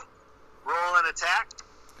 Roll an attack.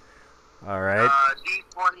 All right.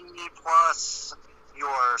 D20 plus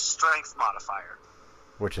your strength modifier.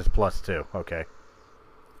 Which is +2. Okay.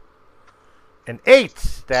 An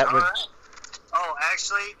 8. That was... Alright. Oh,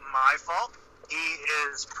 actually, my fault. He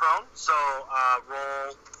is prone, so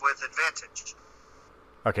roll with advantage.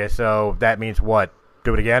 Okay, so that means what?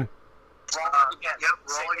 Do it again? Roll again. Yep,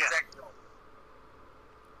 roll Same again. exact roll.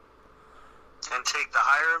 And take the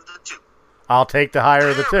higher of the two. I'll take the higher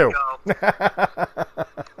of the There two. we go.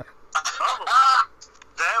 Oh,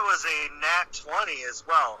 that was a nat 20 as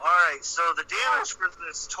well. Alright, so the damage for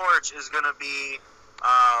this torch is going to be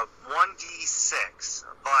 1d6.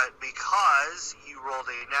 But because you rolled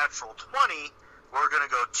a natural 20, we're going to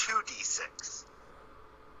go 2d6.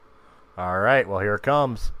 All right, well, here it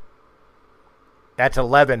comes. That's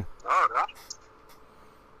 11. Alright.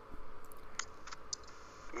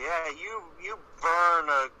 Yeah, you burn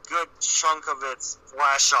a good chunk of its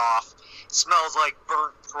flesh off. Smells like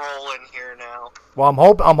burnt troll in here now. Well,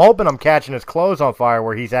 I'm hoping I'm catching his clothes on fire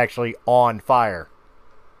where he's actually on fire.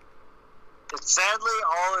 But sadly,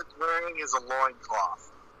 all it's wearing is a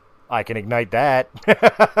loincloth. I can ignite that. Alright,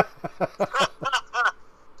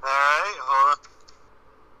 hold on.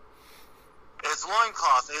 Its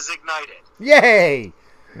loincloth is ignited. Yay!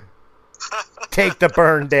 Take the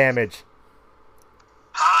burn damage.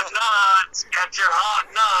 Hot nuts! Get your hot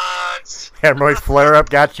nuts! Hemorrhoid flare-up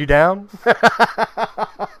got you down?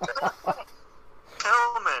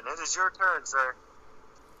 Hillman, it is your turn, sir.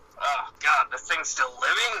 Oh, God, this thing's still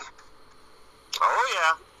living? Oh,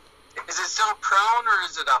 yeah. Is it still prone or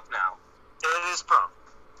is it up now? It is prone.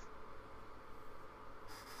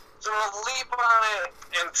 So we'll leap on it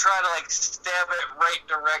and try to, like, stab it right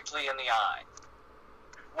directly in the eye.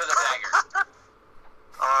 With a dagger.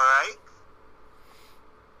 Alright.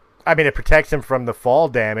 I mean, it protects him from the fall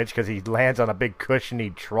damage because he lands on a big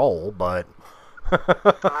cushiony troll, but...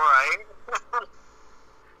 Right.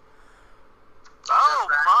 Oh,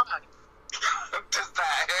 my. Does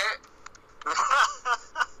that hit?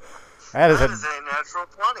 That is That is a natural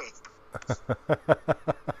 20.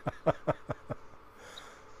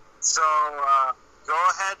 So, go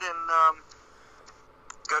ahead and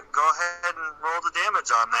go ahead and roll the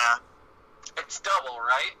damage on that. It's double,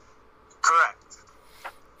 right? Correct.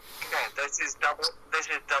 Okay, this is double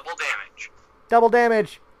damage. Double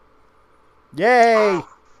damage! Yay! Oh.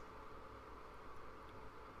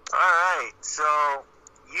 Alright, so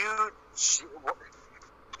you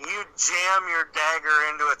jam your dagger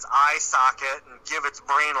into its eye socket and give its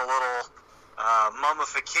brain a little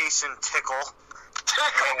mummification tickle.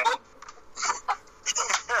 And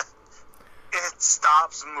it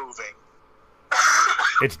stops moving.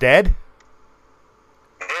 It's dead?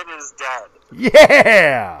 It is dead.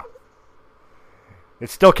 Yeah! It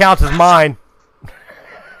still counts as mine.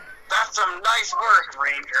 That's some nice work,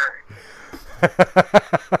 Ranger.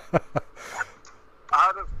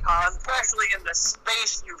 Out of context, Especially in the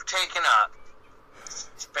space you've taken up.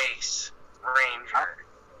 Space Ranger.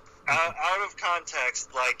 out of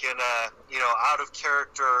context, like in a out of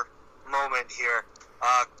character moment here,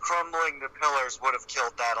 crumbling the pillars would have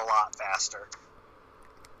killed that a lot faster.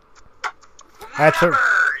 That's Never! You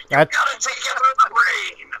that's gotta take it with the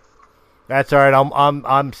brain! that's all right.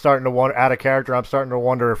 I'm starting to wonder, out of character. I'm starting to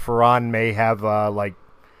wonder if Ferran may have male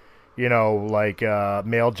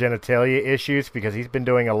genitalia issues, because he's been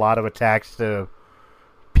doing a lot of attacks to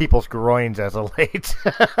people's groins as of late.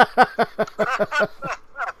 Hey,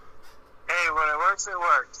 when it works, it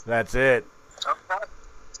works. That's it. Okay.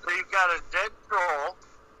 So you've got a dead troll,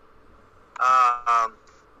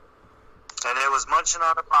 and it was munching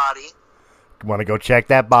on a body. Want to go check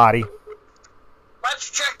that body? Let's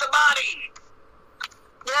check the body!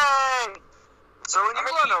 Yay! So when you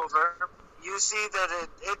run over, you see that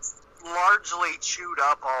it's largely chewed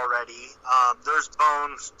up already. There's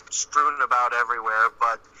bones strewn about everywhere,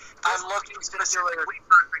 but I'm looking specifically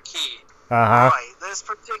for the key. Right, this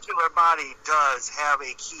particular body does have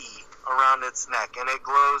a key around its neck, and it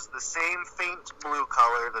glows the same faint blue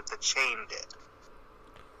color that the chain did.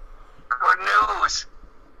 Good news!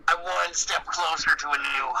 I'm one step closer to a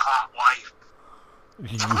new hot wife.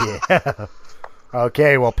 Yeah.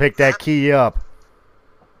 Okay, well, pick that key up.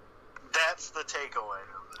 That's the takeaway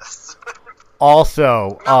of this.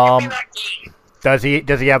 Also, Now give me that key. does he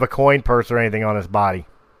have a coin purse or anything on his body?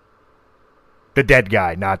 The dead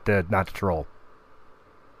guy, not the troll.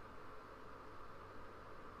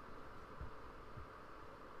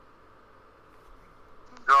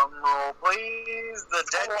 Drum roll, please. The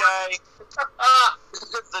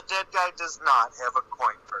dead guy does not have a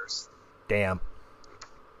coin purse. Damn.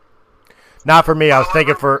 Not for me. I was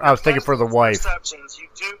thinking for the wife. Perceptions, you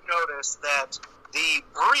do notice that the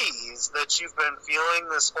breeze that you've been feeling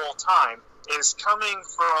this whole time is coming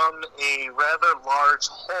from a rather large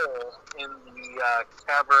hole in the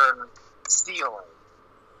cavern ceiling.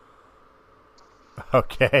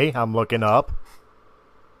 Okay, I'm looking up.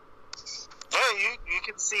 Yeah, you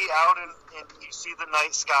can see out and you see the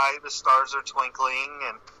night sky, the stars are twinkling,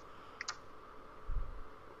 and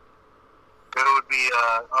it would be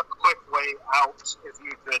a quick way out if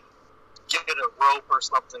you could get a rope or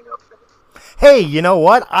something up there. Hey, you know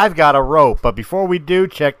what? I've got a rope, but before we do,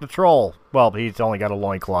 check the troll. Well, he's only got a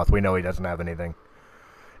loincloth. We know he doesn't have anything.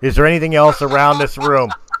 Is there anything else around this room?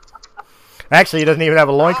 Actually, he doesn't even have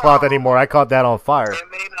a loincloth anymore. I caught that on fire. It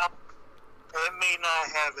may not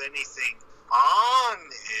have anything on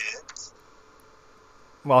it.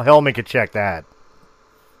 Well, Hellman could check that.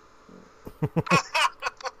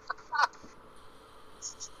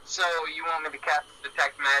 So, you want me to cast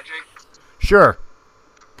Detect Magic? Sure.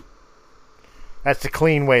 That's the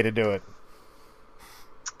clean way to do it.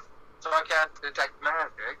 So I cast Detect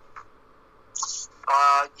Magic.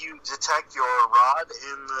 You detect your rod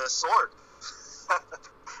in the sword.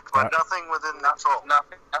 But nothing within the troll.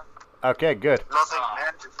 Nothing. Okay, good.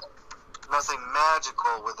 Nothing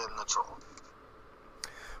magical within the troll.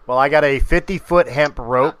 Well, I got a 50-foot hemp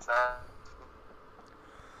rope.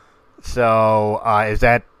 So, is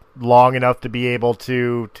that long enough to be able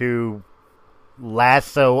to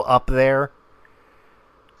lasso up there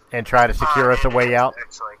and try to secure us a way out?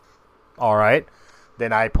 Actually. All right.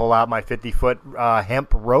 Then I pull out my 50-foot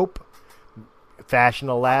hemp rope, fashion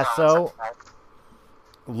a lasso,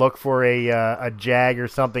 look for a jag or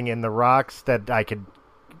something in the rocks that I could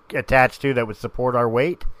attach to that would support our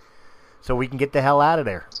weight, so we can get the hell out of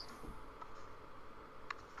there.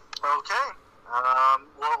 Okay.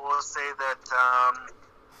 We'll say that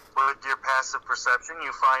with your passive perception,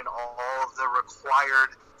 you find all of the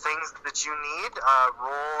required things that you need.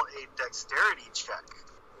 Roll a dexterity check.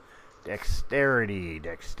 Dexterity.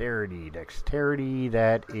 That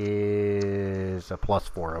is a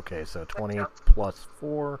 +4. Okay, so 20 plus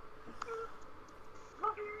 4.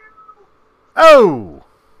 Oh!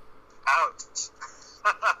 Ouch.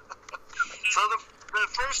 So the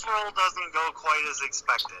first roll doesn't go quite as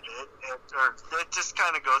expected. It just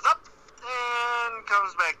kind of goes up and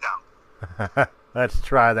comes back down. Let's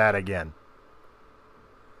try that again.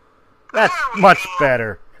 That's much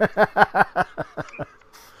better.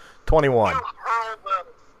 21. You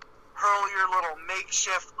hurl your little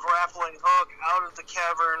makeshift grappling hook out of the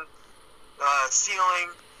cavern ceiling.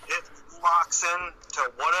 It locks in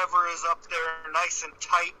to whatever is up there nice and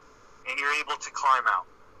tight, and you're able to climb out.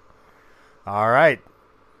 All right.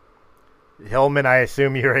 Hillman, I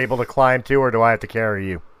assume you're able to climb too, or do I have to carry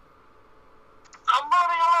you?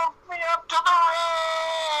 Somebody lift me up to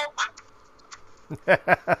the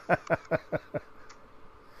rope!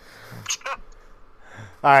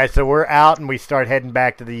 All right, so we're out and we start heading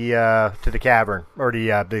back to the cavern or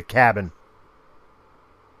the cabin.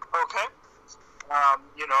 Okay.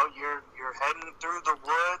 You're heading through the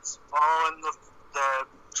woods, following the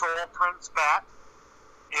troll prince back.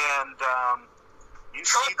 and you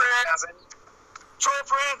Troll see the Prince. cabin. Troll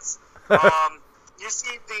Prince! You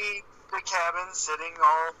see the cabin sitting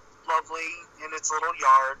all lovely in its little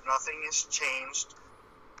yard. Nothing has changed.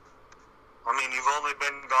 I mean, you've only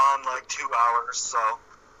been gone like 2 hours, so...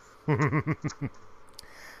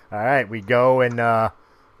 All right, we go and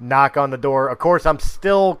knock on the door. Of course, I'm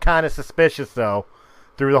still kind of suspicious, though,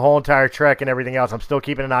 through the whole entire trek and everything else. I'm still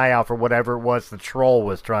keeping an eye out for whatever it was the troll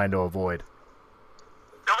was trying to avoid.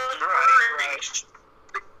 Don't worry.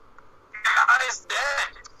 The guy's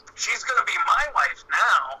dead. She's gonna be my wife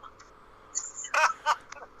now.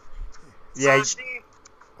 Yeah. So she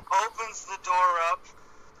opens the door up.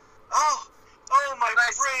 Oh, my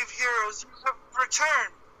brave heroes, you have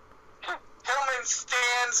returned. Hillman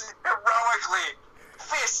stands heroically,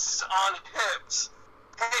 fists on hips,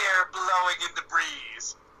 hair blowing in the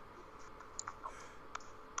breeze.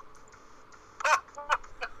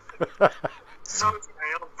 So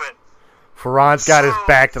triumphant. Ferran's got his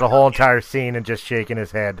back to the whole entire scene and just shaking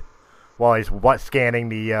his head while he's scanning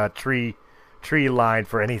the tree line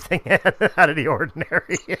for anything out of the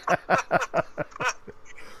ordinary.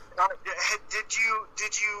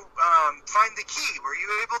 Did you find the key? Were you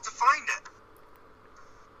able to find it?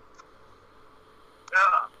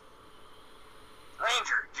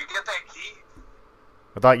 Ranger, did you get that key?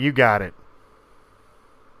 I thought you got it.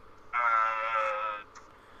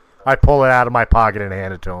 I pull it out of my pocket and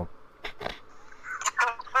hand it to him. The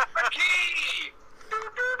key!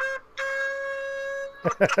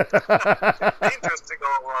 Dangerous to go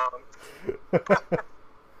along.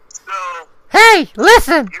 So, Hey,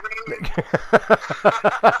 listen! she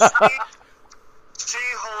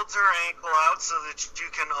holds her ankle out so that you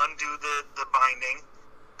can undo the binding.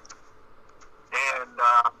 And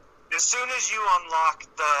as soon as you unlock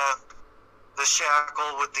the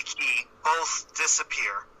shackle with the key, both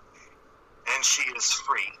disappear. And she is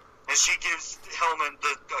free. And she gives Hillman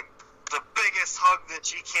the biggest hug that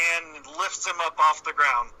she can and lifts him up off the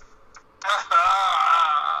ground.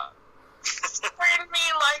 Bring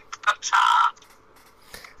me like a top.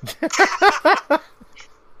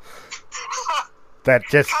 That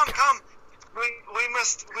just... Come. We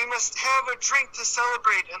must have a drink to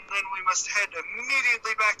celebrate, and then we must head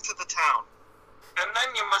immediately back to the town. And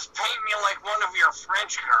then you must paint me like one of your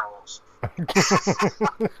French girls.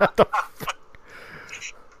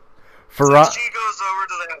 Ferran... She goes over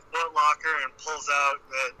to that Foot Locker and pulls out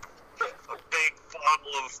a big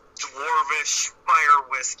bottle of dwarvish fire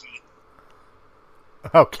whiskey.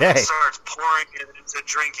 Okay. And starts pouring it into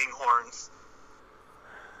drinking horns.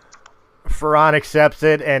 Ferran accepts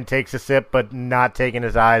it and takes a sip, but not taking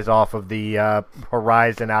his eyes off of the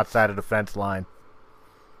horizon outside of the fence line.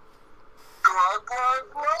 Glug,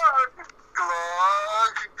 glug, glug.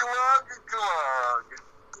 Glug, glug, glug.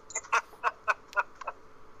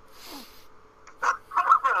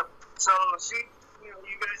 So she,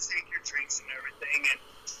 you guys take your drinks and everything, and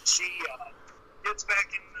she gets back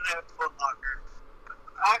into that Foot Locker.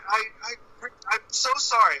 I'm so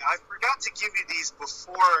sorry. I forgot to give you these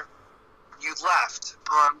before you left.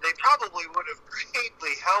 They probably would have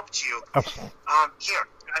greatly helped you. Here,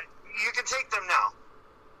 you can take them now.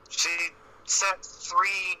 She set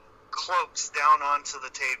 3 cloaks down onto the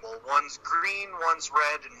table. One's green, one's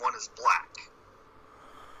red, and one is black.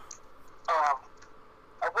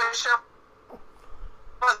 I wish I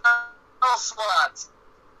was all slots.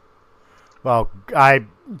 Well,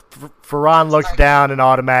 Ferran looks down and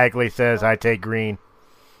automatically says, I take green.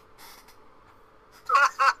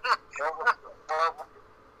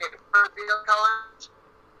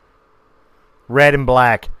 Red and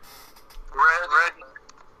black. Red.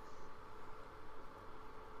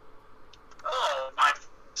 Oh, my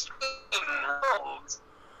skin robes.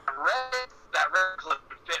 That red cloak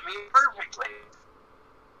would fit me perfectly.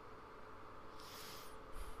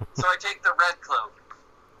 So I take the red cloak.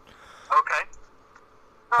 Okay.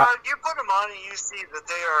 You put them on and you see that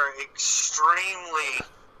they are extremely,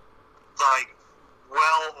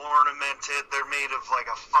 well ornamented. They're made of,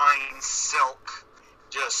 a fine silk.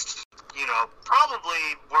 Just,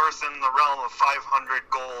 probably worth in the realm of 500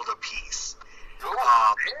 gold apiece.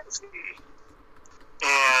 Fancy.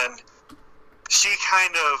 And she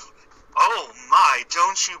kind of, oh my,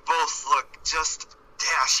 don't you both look just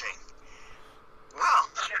dashing? Well,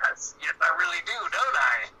 Yes, I really do, don't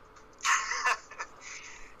I?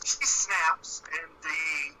 she snaps, and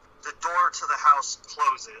the door to the house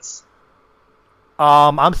closes.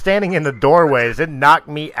 I'm standing in the doorway. Does it knock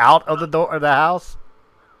me out of the door of the house?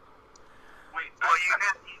 Wait, Well,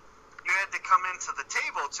 you had to come into the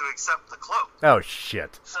table to accept the cloak. Oh,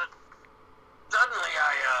 shit. Suddenly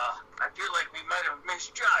I feel like we might have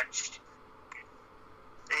misjudged.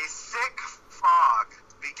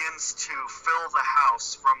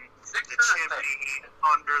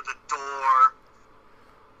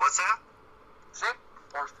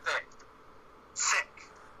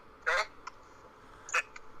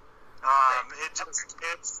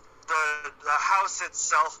 earth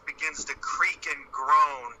itself begins to creak and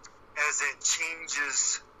groan as it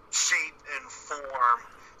changes shape and form.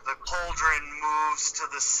 The cauldron moves to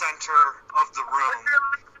the center of the room.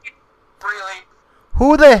 Really?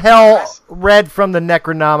 Who the hell read from the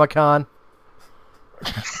Necronomicon?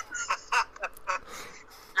 You're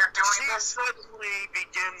She doing this? suddenly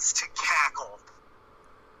begins to cackle,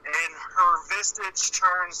 and her visage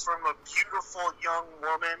turns from a beautiful young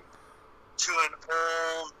woman to an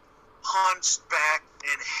old, hunched-back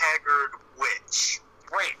and haggard witch.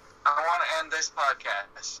 Wait, I want to end this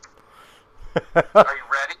podcast. Are you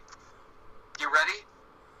ready? You ready?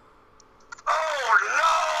 Oh,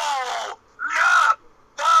 no! Not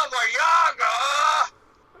Baba Yaga!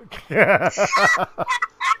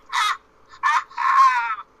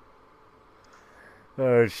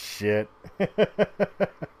 Oh, shit. That's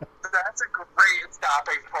a great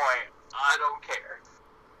stopping point. I don't care.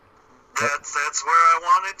 That's where I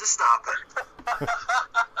wanted to stop it.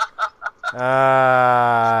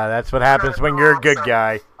 That's what happens when you're a good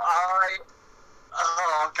guy.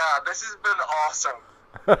 Oh, God, this has been awesome.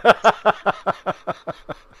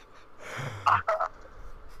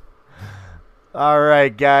 All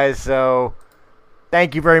right, guys. So,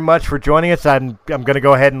 thank you very much for joining us. I'm going to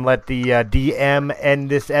go ahead and let the DM end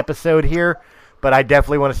this episode here, but I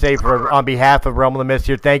definitely want to say, on behalf of Realm of the Mist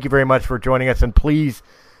here, thank you very much for joining us, and please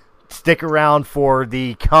stick around for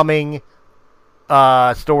the coming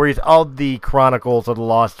stories of the Chronicles of the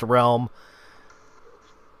Lost Realm.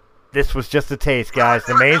 This was just a taste, guys.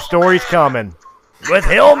 The main story's coming with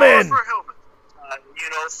Hillman.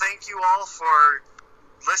 Thank you all for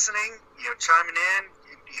listening, chiming in.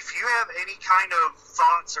 If you have any kind of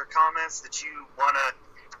thoughts or comments that you want to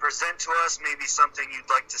present to us, maybe something you'd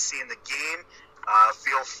like to see in the game,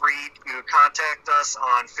 feel free to contact us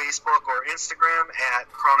on Facebook or Instagram at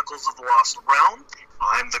Chronicles of the Lost Realm.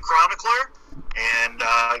 I'm the Chronicler, and,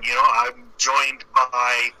 I'm joined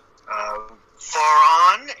by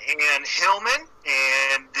Faron and Hillman,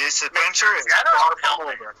 and this adventure is far from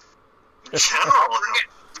over. General.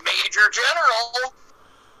 Major General.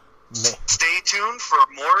 Stay tuned for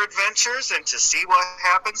more adventures and to see what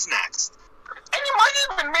happens next. And you might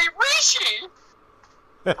even meet Rishi.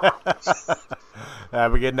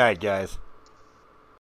 Have a good night, guys.